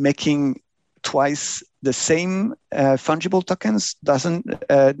making twice the same fungible tokens doesn't,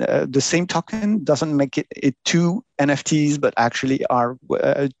 the same token doesn't make it two NFTs, but actually are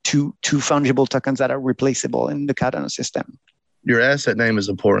two fungible tokens that are replaceable in the Cardano system. Your asset name is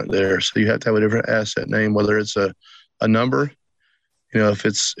important there. So you have to have a different asset name, whether it's a number, if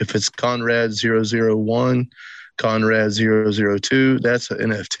it's Conrad 001, Conrad 002, that's an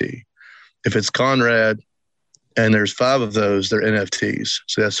NFT. If it's Conrad and there's 5 of those, they're NFTs.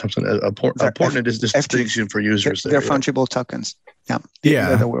 So that's something important distinction for users. They're fungible tokens.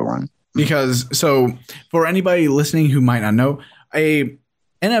 Yeah. That we're on. Because so for anybody listening who might not know, a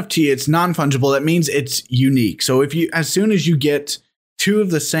NFT, it's non-fungible. That means it's unique. So as soon as you get 2 of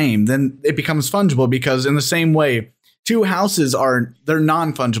the same, then it becomes fungible, because in the same way, 2 houses they're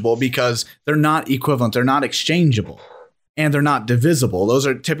non-fungible because they're not equivalent, they're not exchangeable, and they're not divisible. Those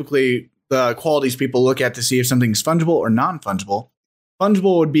are typically the qualities people look at to see if something's fungible or non-fungible.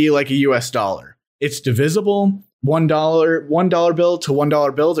 Fungible would be like a US dollar. It's divisible. $1 bill to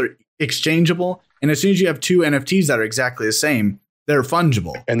 $1 bills are exchangeable. And as soon as you have 2 NFTs that are exactly the same, they're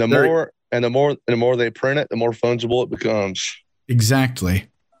fungible. And the more they print it, the more fungible it becomes. Exactly.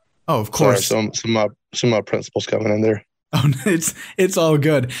 Oh, of course. Sorry, some of my principles coming in there. Oh, it's all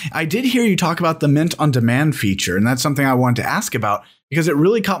good. I did hear you talk about the mint on demand feature, and that's something I wanted to ask about because it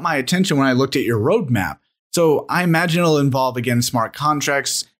really caught my attention when I looked at your roadmap. So I imagine it'll involve, again, smart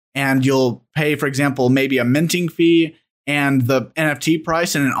contracts, and you'll pay, for example, maybe a minting fee and the NFT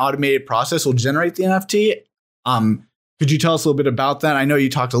price, and an automated process will generate the NFT. Could you tell us a little bit about that? I know you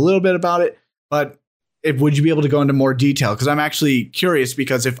talked a little bit about it, but would you be able to go into more detail? Because I'm actually curious,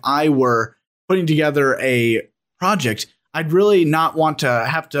 because if I were putting together a project, I'd really not want to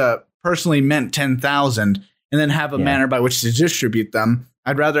have to personally mint 10,000 and then have a manner by which to distribute them.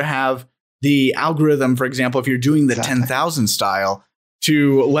 I'd rather have the algorithm, for example, if you're doing the 10,000 style,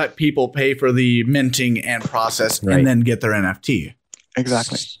 to let people pay for the minting and process and then get their NFT.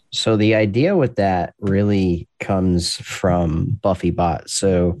 Exactly. So the idea with that really comes from BuffyBot.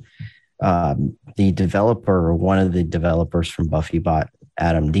 So the developer, one of the developers from BuffyBot,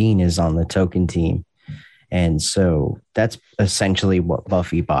 Adam Dean, is on the token team. And so that's essentially what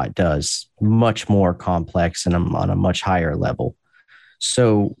BuffyBot does, much more complex and on a much higher level.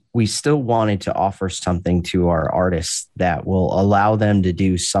 So we still wanted to offer something to our artists that will allow them to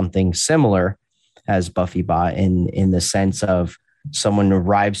do something similar as BuffyBot in the sense of someone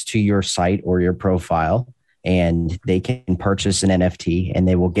arrives to your site or your profile and they can purchase an NFT and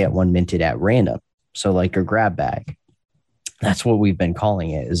they will get one minted at random. So like a grab bag. That's what we've been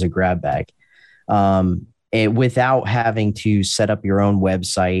calling it, is a grab bag. without having to set up your own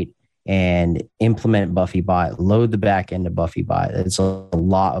website and implement BuffyBot, load the back end of BuffyBot. It's a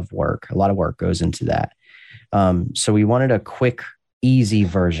lot of work. A lot of work goes into that. So we wanted a quick, easy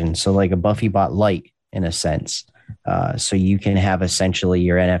version. So like a BuffyBot Lite in a sense. So you can have essentially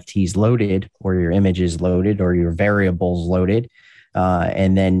your NFTs loaded or your images loaded or your variables loaded.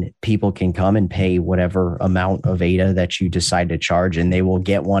 And then people can come and pay whatever amount of ADA that you decide to charge, and they will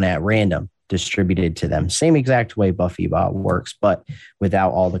get one at random distributed to them. Same exact way BuffyBot works, but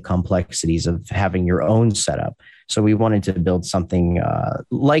without all the complexities of having your own setup. So we wanted to build something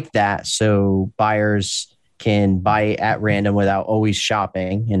like that so buyers can buy at random without always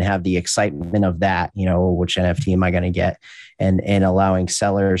shopping and have the excitement of that, which NFT am I going to get? And allowing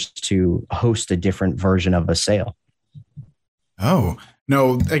sellers to host a different version of a sale. Oh,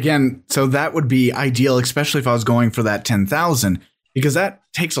 no, again, so that would be ideal, especially if I was going for that 10,000, because that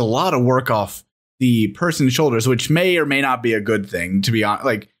takes a lot of work off the person's shoulders, which may or may not be a good thing, to be honest,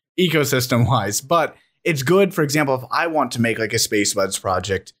 like ecosystem wise. But it's good, for example, if I want to make like a Space Buds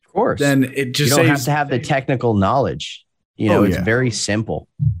project, of course, then it just you don't have to have the technical knowledge. It's very simple.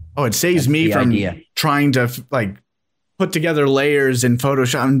 Oh, it saves me from trying to like put together layers in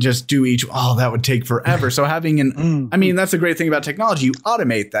Photoshop and just do each. Oh, that would take forever. So having I mean, that's a great thing about technology. You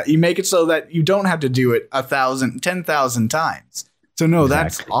automate that. You make it so that you don't have to do it 1,000, 10,000 times. So no,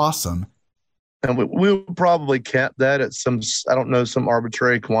 That's awesome. And we'll probably cap that at some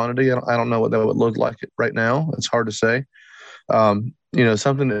arbitrary quantity. I don't know what that would look like right now. It's hard to say.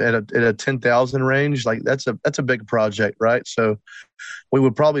 Something at a 10,000 range, like that's a big project, right? So we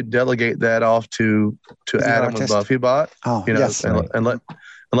would probably delegate that off to Adam with BuffyBot, and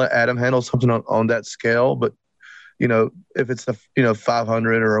let Adam handle something on that scale. But if it's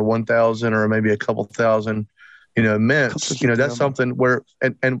 500 or a 1,000 or maybe a couple thousand, mints, that's something where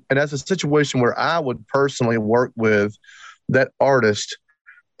and that's a situation where I would personally work with that artist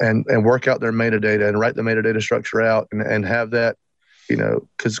and work out their metadata and write the metadata structure out and have that.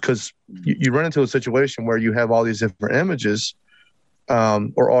 Because you run into a situation where you have all these different images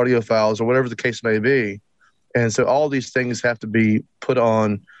or audio files or whatever the case may be. And so all these things have to be put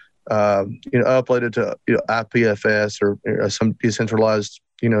on, uploaded to IPFS or some decentralized,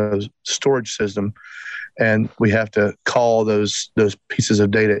 storage system. And we have to call those pieces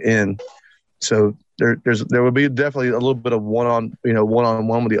of data in. So there would be definitely a little bit of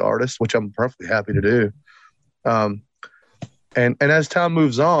one-on-one with the artist, which I'm perfectly happy to do. And as time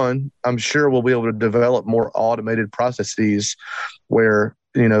moves on, I'm sure we'll be able to develop more automated processes where,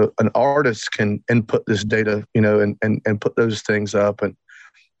 an artist can input this data, and put those things up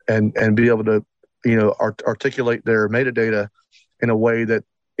and be able to, articulate their metadata in a way that,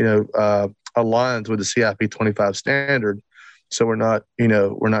 aligns with the CIP 25 standard. So we're not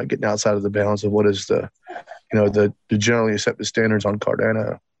getting outside of the bounds of what is the generally accepted standards on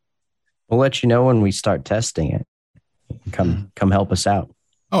Cardano. We'll let you know when we start testing it. Come help us out.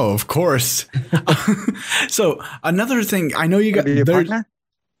 Oh, of course. So another thing, I know you got a partner.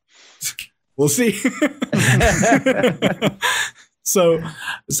 We'll see. So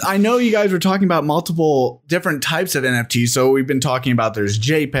I know you guys were talking about multiple different types of NFTs. So we've been talking about there's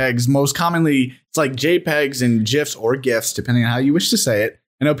JPEGs. Most commonly, it's like JPEGs and GIFs or GIFs, depending on how you wish to say it.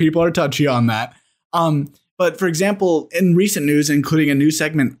 I know people are touchy on that. But for example, in recent news, including a new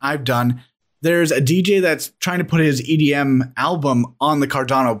segment I've done, there's a DJ that's trying to put his EDM album on the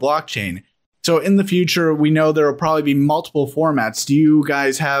Cardano blockchain. So in the future, we know there will probably be multiple formats. Do you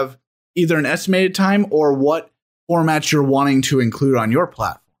guys have either an estimated time or what formats you're wanting to include on your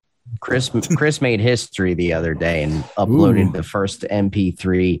platform? Chris made history the other day and uploaded the first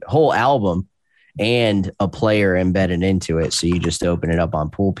MP3 whole album and a player embedded into it. So you just open it up on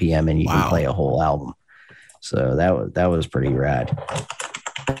Pool PM and you can play a whole album. So that was pretty rad.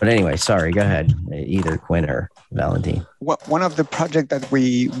 But anyway, sorry, go ahead. Either Quin or Valentin. One of the projects that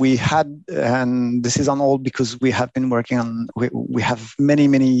we had, and this is on hold because we have been working on, we have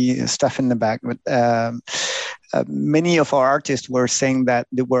many stuff in the back, but many of our artists were saying that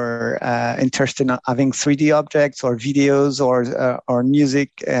they were interested in having 3D objects or videos or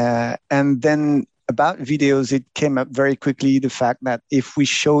music. And then about videos, it came up very quickly, the fact that if we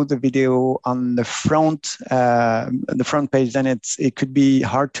show the video on the front page, then it could be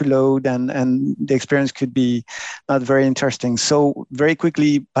hard to load and the experience could be not very interesting. So very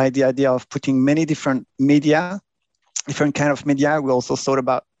quickly, by the idea of putting many different media, different kind of media, we also thought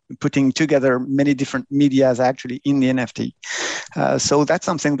about putting together many different medias actually in the NFT. So that's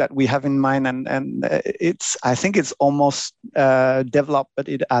something that we have in mind, and I think it's almost developed, but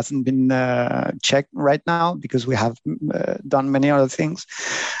it hasn't been checked right now because we have done many other things.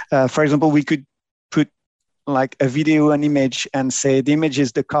 For example, we could put like a video, an image, and say the image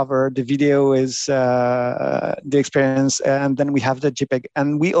is the cover, the video is the experience, and then we have the JPEG.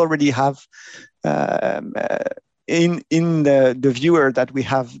 And we already have in the viewer that we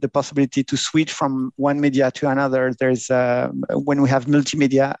have the possibility to switch from one media to another. There's when we have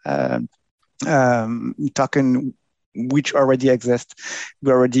multimedia token which already exist, we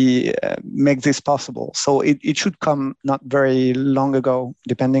already make this possible. So it should come not very long ago,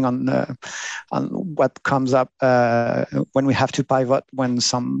 depending on what comes up when we have to pivot, when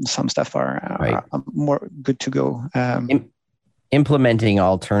some stuff are more good to go. Implementing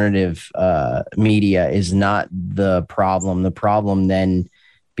alternative media is not the problem. The problem then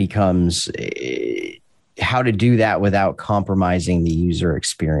becomes how to do that without compromising the user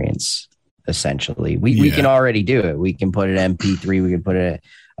experience. Essentially, we can already do it. We can put it MP3, we can put it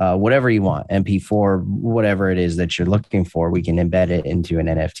whatever you want, MP4, whatever it is that you're looking for. We can embed it into an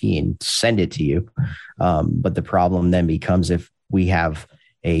NFT and send it to you. But the problem then becomes if we have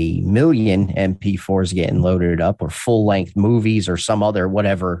 1 million MP4s getting loaded up, or full length movies, or some other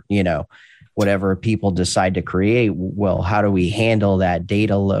whatever people decide to create. Well, how do we handle that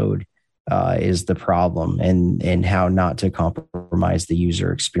data load? Is the problem, and how not to compromise the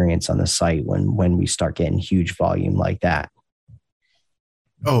user experience on the site when we start getting huge volume like that.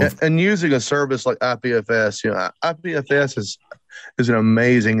 And using a service like IPFS, IPFS is an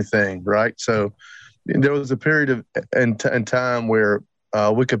amazing thing, right? So there was a period in time where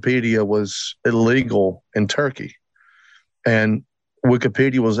Wikipedia was illegal in Turkey, and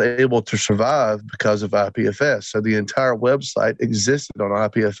Wikipedia was able to survive because of IPFS. So the entire website existed on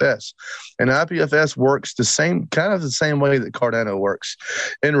IPFS. And IPFS works the same way that Cardano works,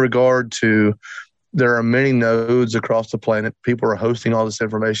 in regard to there are many nodes across the planet. People are hosting all this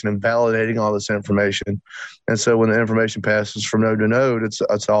information and validating all this information. And so when the information passes from node to node, it's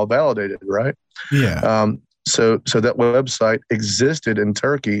all validated, right? Yeah. So that website existed in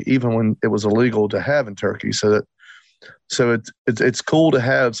Turkey even when it was illegal to have in Turkey. So it's cool to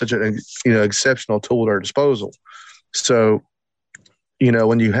have such an exceptional tool at our disposal. So,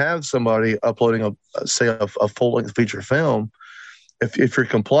 when you have somebody uploading a full-length feature film, if you're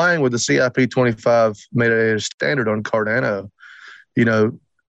complying with the CIP 25 metadata standard on Cardano,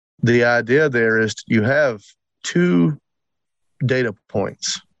 the idea there is you have 2 data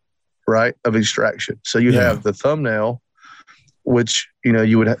points, right, of extraction. So you have the thumbnail, which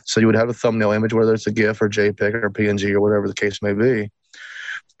you would have a thumbnail image, whether it's a GIF or JPEG or PNG or whatever the case may be,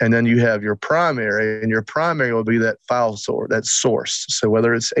 and then you have your primary, and your primary will be that file source, that source. So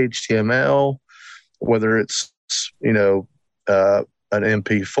whether it's HTML, whether it's an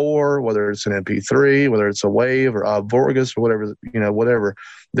MP4, whether it's an MP3, whether it's a WAV or Vorgus or whatever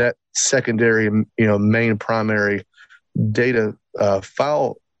that secondary main primary data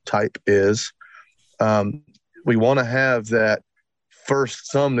file type is. We want to have that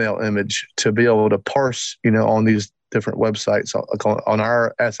first thumbnail image to be able to parse, on these different websites, on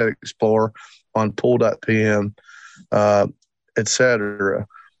our Asset Explorer, on pool.pm, et cetera.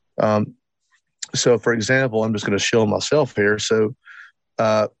 So, for example, I'm just going to show myself here. So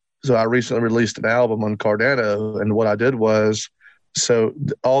I recently released an album on Cardano, and what I did was,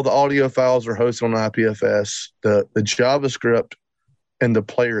 all the audio files are hosted on IPFS. The JavaScript and the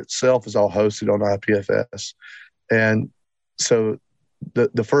player itself is all hosted on IPFS. And so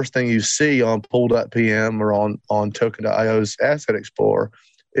the first thing you see on pool.pm or on token.io's Asset Explorer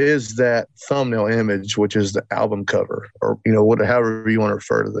is that thumbnail image, which is the album cover, or however you want to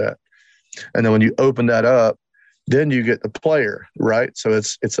refer to that. And then when you open that up, then you get the player, right? So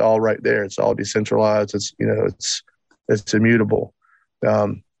it's all right there. It's all decentralized. It's immutable.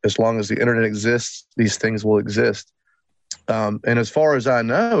 As long as the internet exists, these things will exist. And as far as I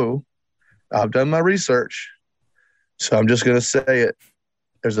know, I've done my research, so I'm just going to say it.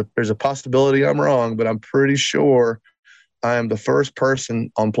 There's a possibility I'm wrong, but I'm pretty sure I am the first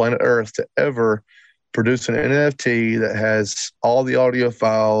person on planet Earth to ever produce an NFT that has all the audio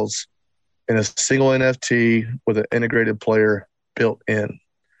files in a single NFT with an integrated player built in.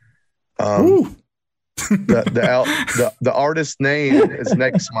 The artist's name is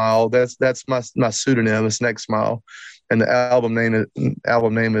Next Smile. That's my pseudonym. It's Next Smile, and the album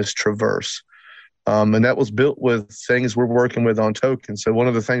name is Traverse. And that was built with things we're working with on Token. So one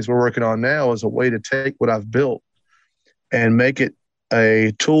of the things we're working on now is a way to take what I've built and make it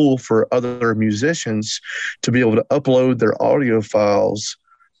a tool for other musicians to be able to upload their audio files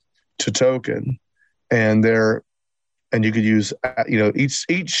to Token, and you could use,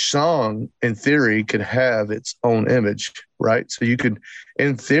 each song in theory could have its own image, right? So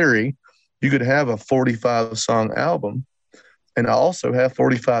in theory, you could have a 45 song album, and also have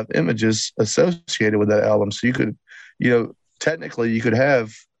 45 images associated with that album. So you could, technically you could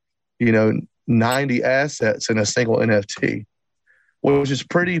have, 90 assets in a single NFT, which is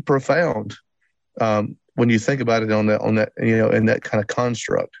pretty profound when you think about it on that, in that kind of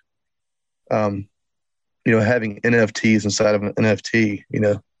construct. Having NFTs inside of an NFT,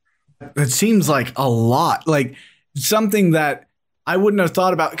 It seems like a lot, like something that I wouldn't have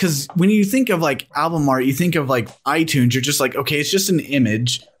thought about, because when you think of like album art, you think of like iTunes, you're just like, okay, it's just an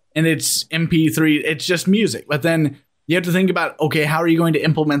image and it's MP3, it's just music. But then you have to think about, okay, how are you going to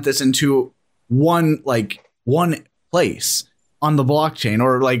implement this into one place on the blockchain,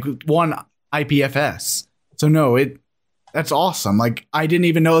 or like one IPFS? So no, that's awesome. Like, I didn't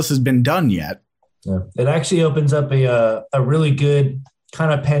even know this has been done yet. Yeah. It actually opens up a really good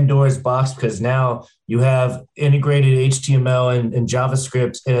kind of Pandora's box, because now you have integrated HTML and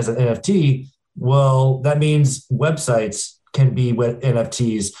JavaScript as an NFT. Well, that means websites can be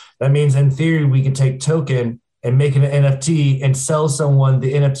NFTs. That means in theory, we can take token and make an NFT and sell someone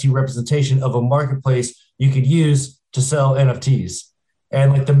the NFT representation of a marketplace you could use to sell NFTs.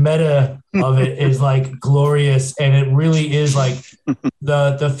 And like the meta of it is like glorious, and it really is like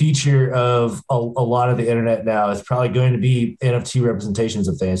the feature of a lot of the internet now. It's probably going to be NFT representations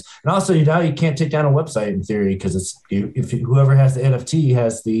of things. And also, now you can't take down a website in theory, because it's whoever has the NFT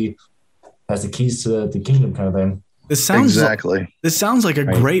has the keys to the kingdom, kind of thing. This sounds like a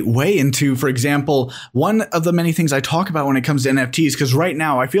great way into, for example, one of the many things I talk about when it comes to NFTs, because right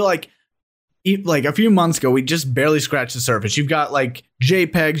now I feel like a few months ago, we just barely scratched the surface. You've got like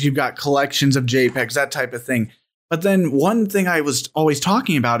JPEGs, you've got collections of JPEGs, that type of thing. But then one thing I was always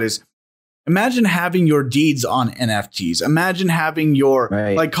talking about is, imagine having your deeds on NFTs. Imagine having your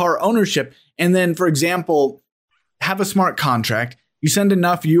like car ownership. And then, for example, have a smart contract. You send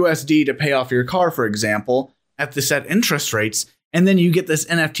enough USD to pay off your car, for example, at the set interest rates. And then you get this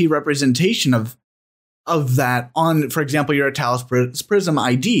NFT representation of that on, for example, your Talos Prism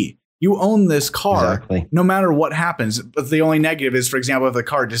ID. You own this car no matter what happens. But the only negative is, for example, if the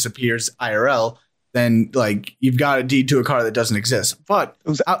car disappears IRL, then like you've got a deed to a car that doesn't exist. But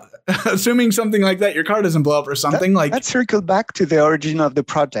assuming something like that, your car doesn't blow up or something that circle back to the origin of the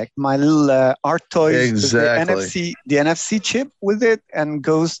project. My little art toys, the NFC chip with it, and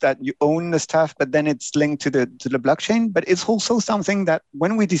goes that you own the stuff, but then it's linked to the blockchain. But it's also something that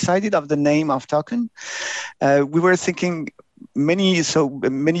when we decided of the name of token, we were thinking. Many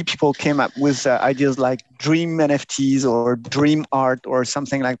people came up with ideas like dream NFTs or dream art or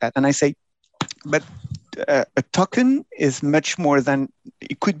something like that. And I say, but a token is much more than,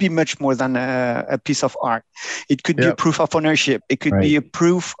 it could be much more than a piece of art. It could be a proof of ownership. It could be a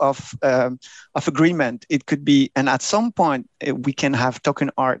proof of agreement. It could be, and at some point we can have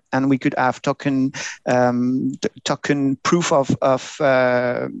token art, and we could have token proof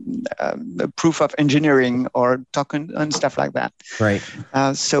of engineering, or token and stuff like that. Right.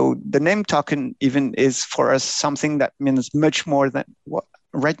 So the name token even is for us something that means much more than what.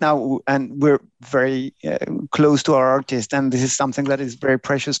 Right now, and we're very close to our artist, and this is something that is very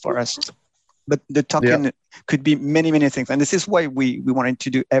precious for us. But the token could be many, many things, and this is why we wanted to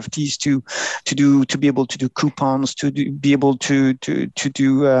do FTs to be able to do coupons, be able to do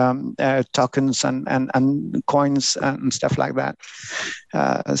tokens and coins and stuff like that.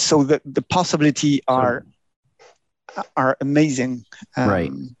 So the possibility are amazing. Right.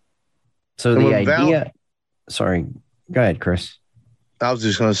 So the idea. Sorry, go ahead, Chris. I was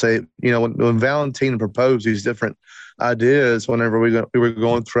just going to say, when Valentin proposed these different ideas, whenever we were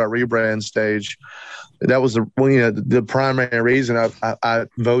going through our rebrand stage, that was the primary reason I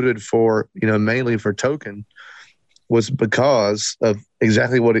voted for, mainly for token, was because of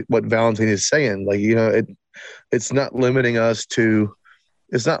exactly what Valentin is saying. Like, it's not limiting us to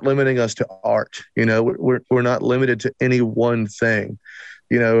art. We're not limited to any one thing.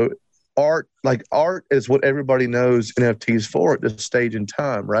 Art is what everybody knows NFTs for at this stage in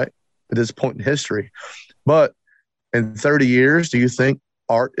time, right? At this point in history. But in 30 years, do you think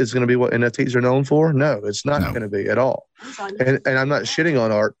art is going to be what NFTs are known for? No, it's not going to be at all. And I'm not shitting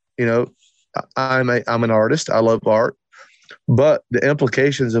on art. I'm an artist. I love art. But the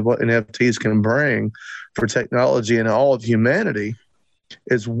implications of what NFTs can bring for technology and all of humanity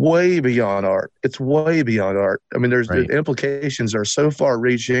is way beyond art. It's way beyond art. I mean, the implications are so far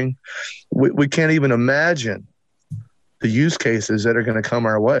reaching. We can't even imagine the use cases that are going to come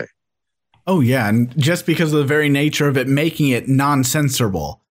our way. Oh, yeah. And just because of the very nature of it making it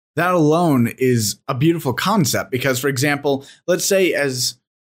non-censorable, that alone is a beautiful concept. Because, for example, let's say, as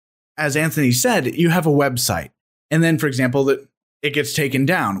Anthony said, you have a website. And then, for example, that it gets taken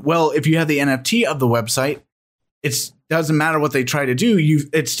down. Well, if you have the NFT of the website, it's doesn't matter what they try to do,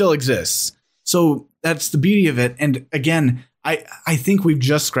 it still exists. So that's the beauty of it. And again, I think we've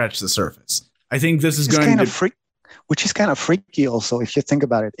just scratched the surface. I think this is going to which is kind of freaky also, if you think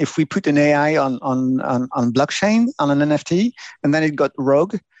about it. If we put an AI on blockchain, on an NFT, and then it got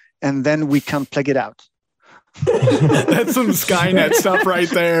rogue, and then we can plug it out. That's some Skynet stuff right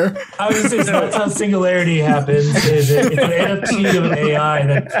there. I was going to say, that's how singularity happens. Is it's an NFT of an AI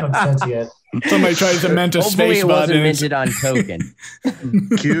that comes sentient. Somebody tries to mint a space button. Hopefully it wasn't minted on token.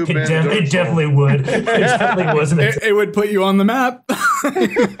 It definitely would. It definitely wasn't. It would put you on the map.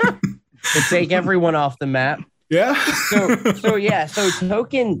 It'd take everyone off the map. Yeah. So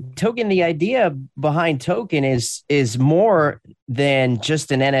token, the idea behind token is more than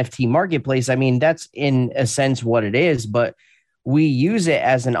just an NFT marketplace. I mean, that's in a sense what it is, but we use it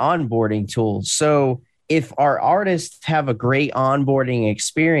as an onboarding tool. So if our artists have a great onboarding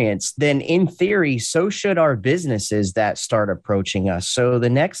experience, then in theory, so should our businesses that start approaching us. So the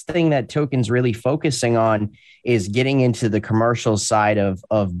next thing that token's really focusing on is getting into the commercial side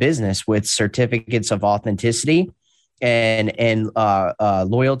of business with certificates of authenticity and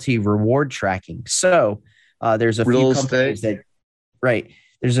loyalty reward tracking. So there's a few companies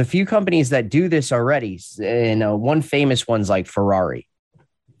there's a few companies that do this already. And one famous one's like Ferrari.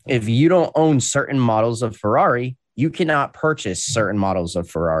 If you don't own certain models of Ferrari, you cannot purchase certain models of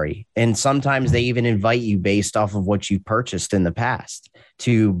Ferrari. And sometimes they even invite you based off of what you purchased in the past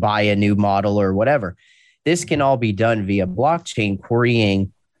to buy a new model or whatever. This can all be done via blockchain,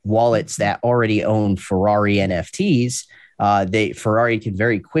 querying wallets that already own Ferrari NFTs. Ferrari can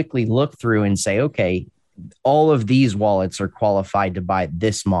very quickly look through and say, okay, all of these wallets are qualified to buy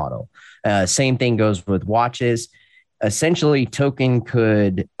this model. Same thing goes with watches. Essentially, token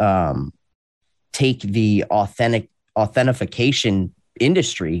could take the authentication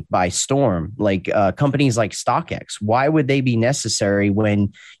industry by storm, like companies like StockX. Why would they be necessary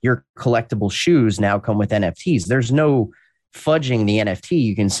when your collectible shoes now come with NFTs? There's no fudging the NFT.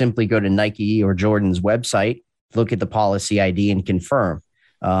 You can simply go to Nike or Jordan's website, look at the policy ID and confirm.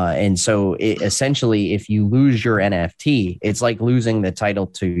 And so essentially, if you lose your NFT, it's like losing the title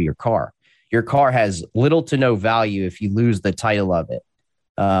to your car. Your car has little to no value if you lose the title of it,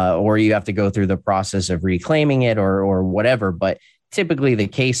 or you have to go through the process of reclaiming it or whatever. But typically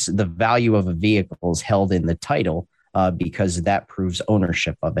the value of a vehicle is held in the title because that proves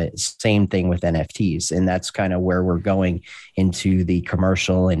ownership of it. Same thing with NFTs. And that's kind of where we're going into the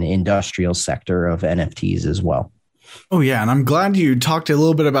commercial and industrial sector of NFTs as well. Oh, yeah. And I'm glad you talked a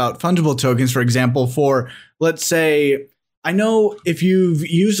little bit about fungible tokens, for example, for, let's say, I know if you've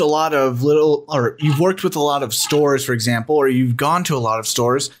used a lot of or you've worked with a lot of stores, for example, or you've gone to a lot of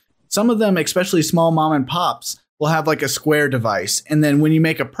stores, some of them, especially small mom and pops, will have like a Square device. And then when you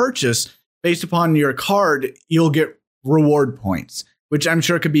make a purchase based upon your card, you'll get reward points, which I'm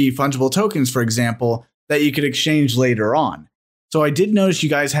sure could be fungible tokens, for example, that you could exchange later on. So I did notice you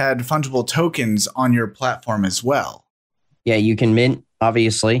guys had fungible tokens on your platform as well. Yeah, you can mint,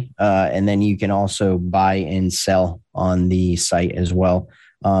 obviously, and then you can also buy and sell on the site as well.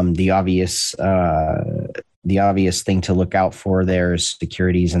 The obvious thing to look out for there is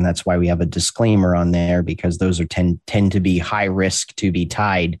securities, and that's why we have a disclaimer on there, because those are tend to be high risk to be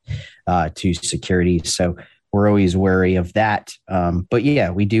tied to securities. So we're always wary of that. But yeah,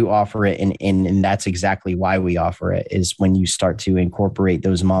 we do offer it, and that's exactly why we offer it, is when you start to incorporate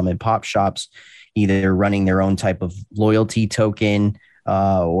those mom and pop shops, either running their own type of loyalty token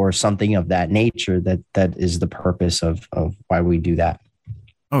or something of that nature. That is the purpose of why we do that.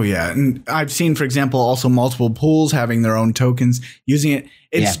 Oh, yeah. And I've seen, for example, also multiple pools having their own tokens using it.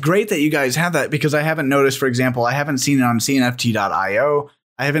 It's great that you guys have that, because I haven't noticed, for example, I haven't seen it on cnft.io.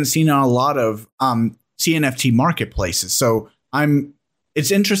 I haven't seen it on a lot of CNFT marketplaces. So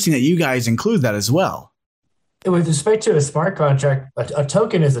it's interesting that you guys include that as well. With respect to a smart contract, a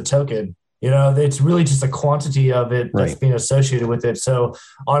token is a token. It's really just a quantity of it that's being associated with it. So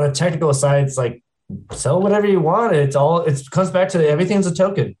on a technical side, it's like sell whatever you want. It comes back to everything's a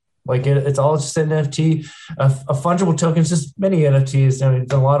token. Like it's all just an NFT. A fungible token is just many NFTs. In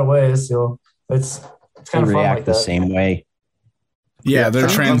a lot of ways. It's kind of fun like that. The same way. Yeah, they're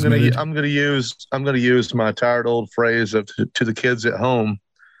transmitted. I'm gonna use my tired old phrase to the kids at home.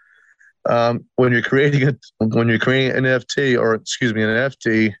 When you're creating an NFT, or an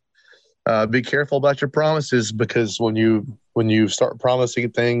NFT. Be careful about your promises, because when you start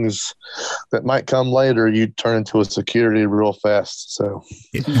promising things that might come later, you turn into a security real fast. So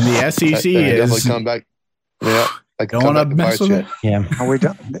the SEC definitely come back. Yeah, Don't want to mess with it. Yeah. And we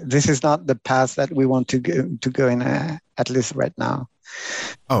don't. This is not the path that we want to go in, at least right now.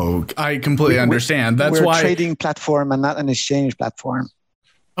 Oh, I completely understand. That's we're why a trading platform and not an exchange platform.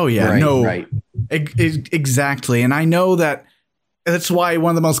 Oh yeah, Right, no, right. Exactly. And I know that's why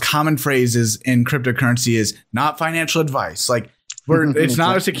one of the most common phrases in cryptocurrency is not financial advice. Like it's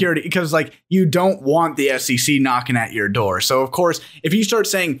not a security, because like you don't want the SEC knocking at your door. So of course, if you start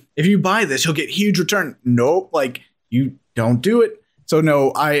saying, if you buy this, you'll get huge return. Nope. Like you don't do it. So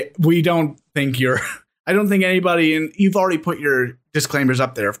no, we don't think I don't think anybody, and you've already put your disclaimers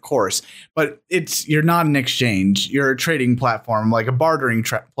up there, of course, but you're not an exchange. You're a trading platform, like a bartering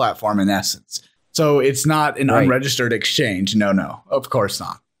platform in essence. So it's not an unregistered exchange. No, of course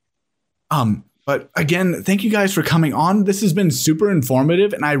not. But again, thank you guys for coming on. This has been super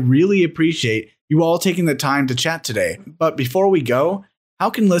informative, and I really appreciate you all taking the time to chat today. But before we go, how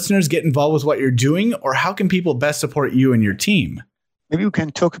can listeners get involved with what you're doing, or how can people best support you and your team? Maybe we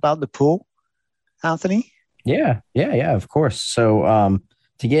can talk about the pool, Anthony. Yeah, of course. So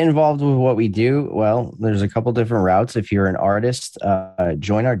to get involved with what we do, well, there's a couple different routes. If you're an artist,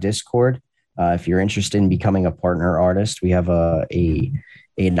 join our Discord. If you're interested in becoming a partner artist, we have an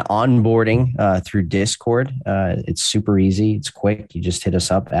onboarding through Discord. It's super easy. It's quick. You just hit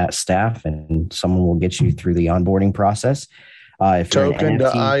us up at staff and someone will get you through the onboarding process. If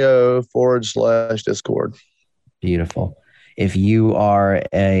Token.io/Discord. Beautiful. If you are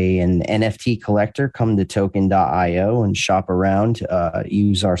an NFT collector, come to token.io and shop around.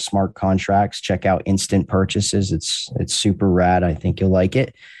 Use our smart contracts. Check out instant purchases. It's super rad. I think you'll like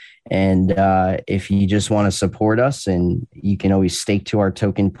it. And if you just want to support us, and you can always stake to our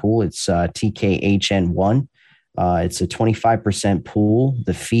token pool, it's TKHN1. It's a 25% pool.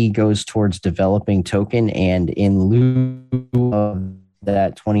 The fee goes towards developing token, and in lieu of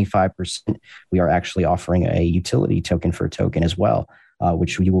that 25%, we are actually offering a utility token for token as well,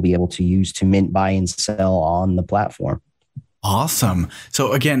 which we will be able to use to mint, buy, and sell on the platform. Awesome.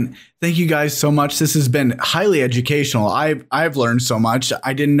 So again, thank you guys so much. This has been highly educational. I've learned so much.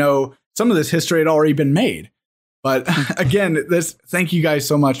 I didn't know some of this history had already been made. But again, thank you guys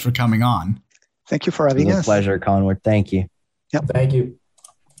so much for coming on. Thank you for having us. It was a pleasure, Conward. Thank you. Yep. Thank you.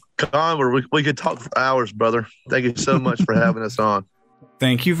 Conward, we could talk for hours, brother. Thank you so much for having us on.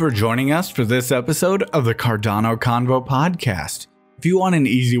 Thank you for joining us for this episode of the Cardano Convo podcast. If you want an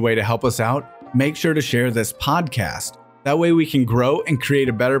easy way to help us out, make sure to share this podcast. That way we can grow and create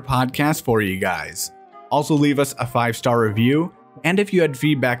a better podcast for you guys. Also leave us a 5-star review. And if you had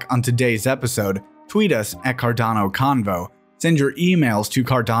feedback on today's episode, tweet us at Cardano Convo. Send your emails to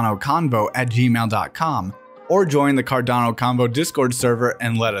cardanoconvo@gmail.com or join the Cardano Convo Discord server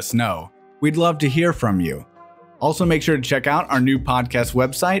and let us know. We'd love to hear from you. Also make sure to check out our new podcast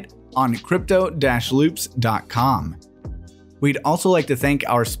website on crypto-loops.com. We'd also like to thank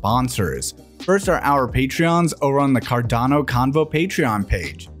our sponsors. First are our Patreons over on the Cardano Convo Patreon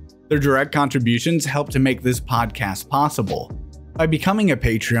page. Their direct contributions help to make this podcast possible. By becoming a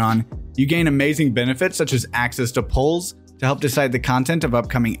Patreon, you gain amazing benefits such as access to polls to help decide the content of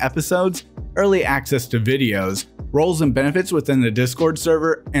upcoming episodes, early access to videos, roles and benefits within the Discord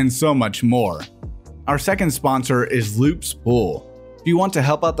server, and so much more. Our second sponsor is Loops Pool. If you want to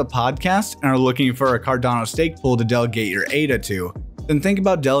help out the podcast and are looking for a Cardano stake pool to delegate your ADA to, then think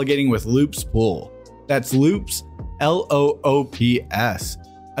about delegating with Loops Pool. That's Loops, Loops.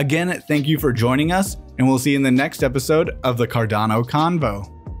 Again, thank you for joining us, and we'll see you in the next episode of the Cardano Convo.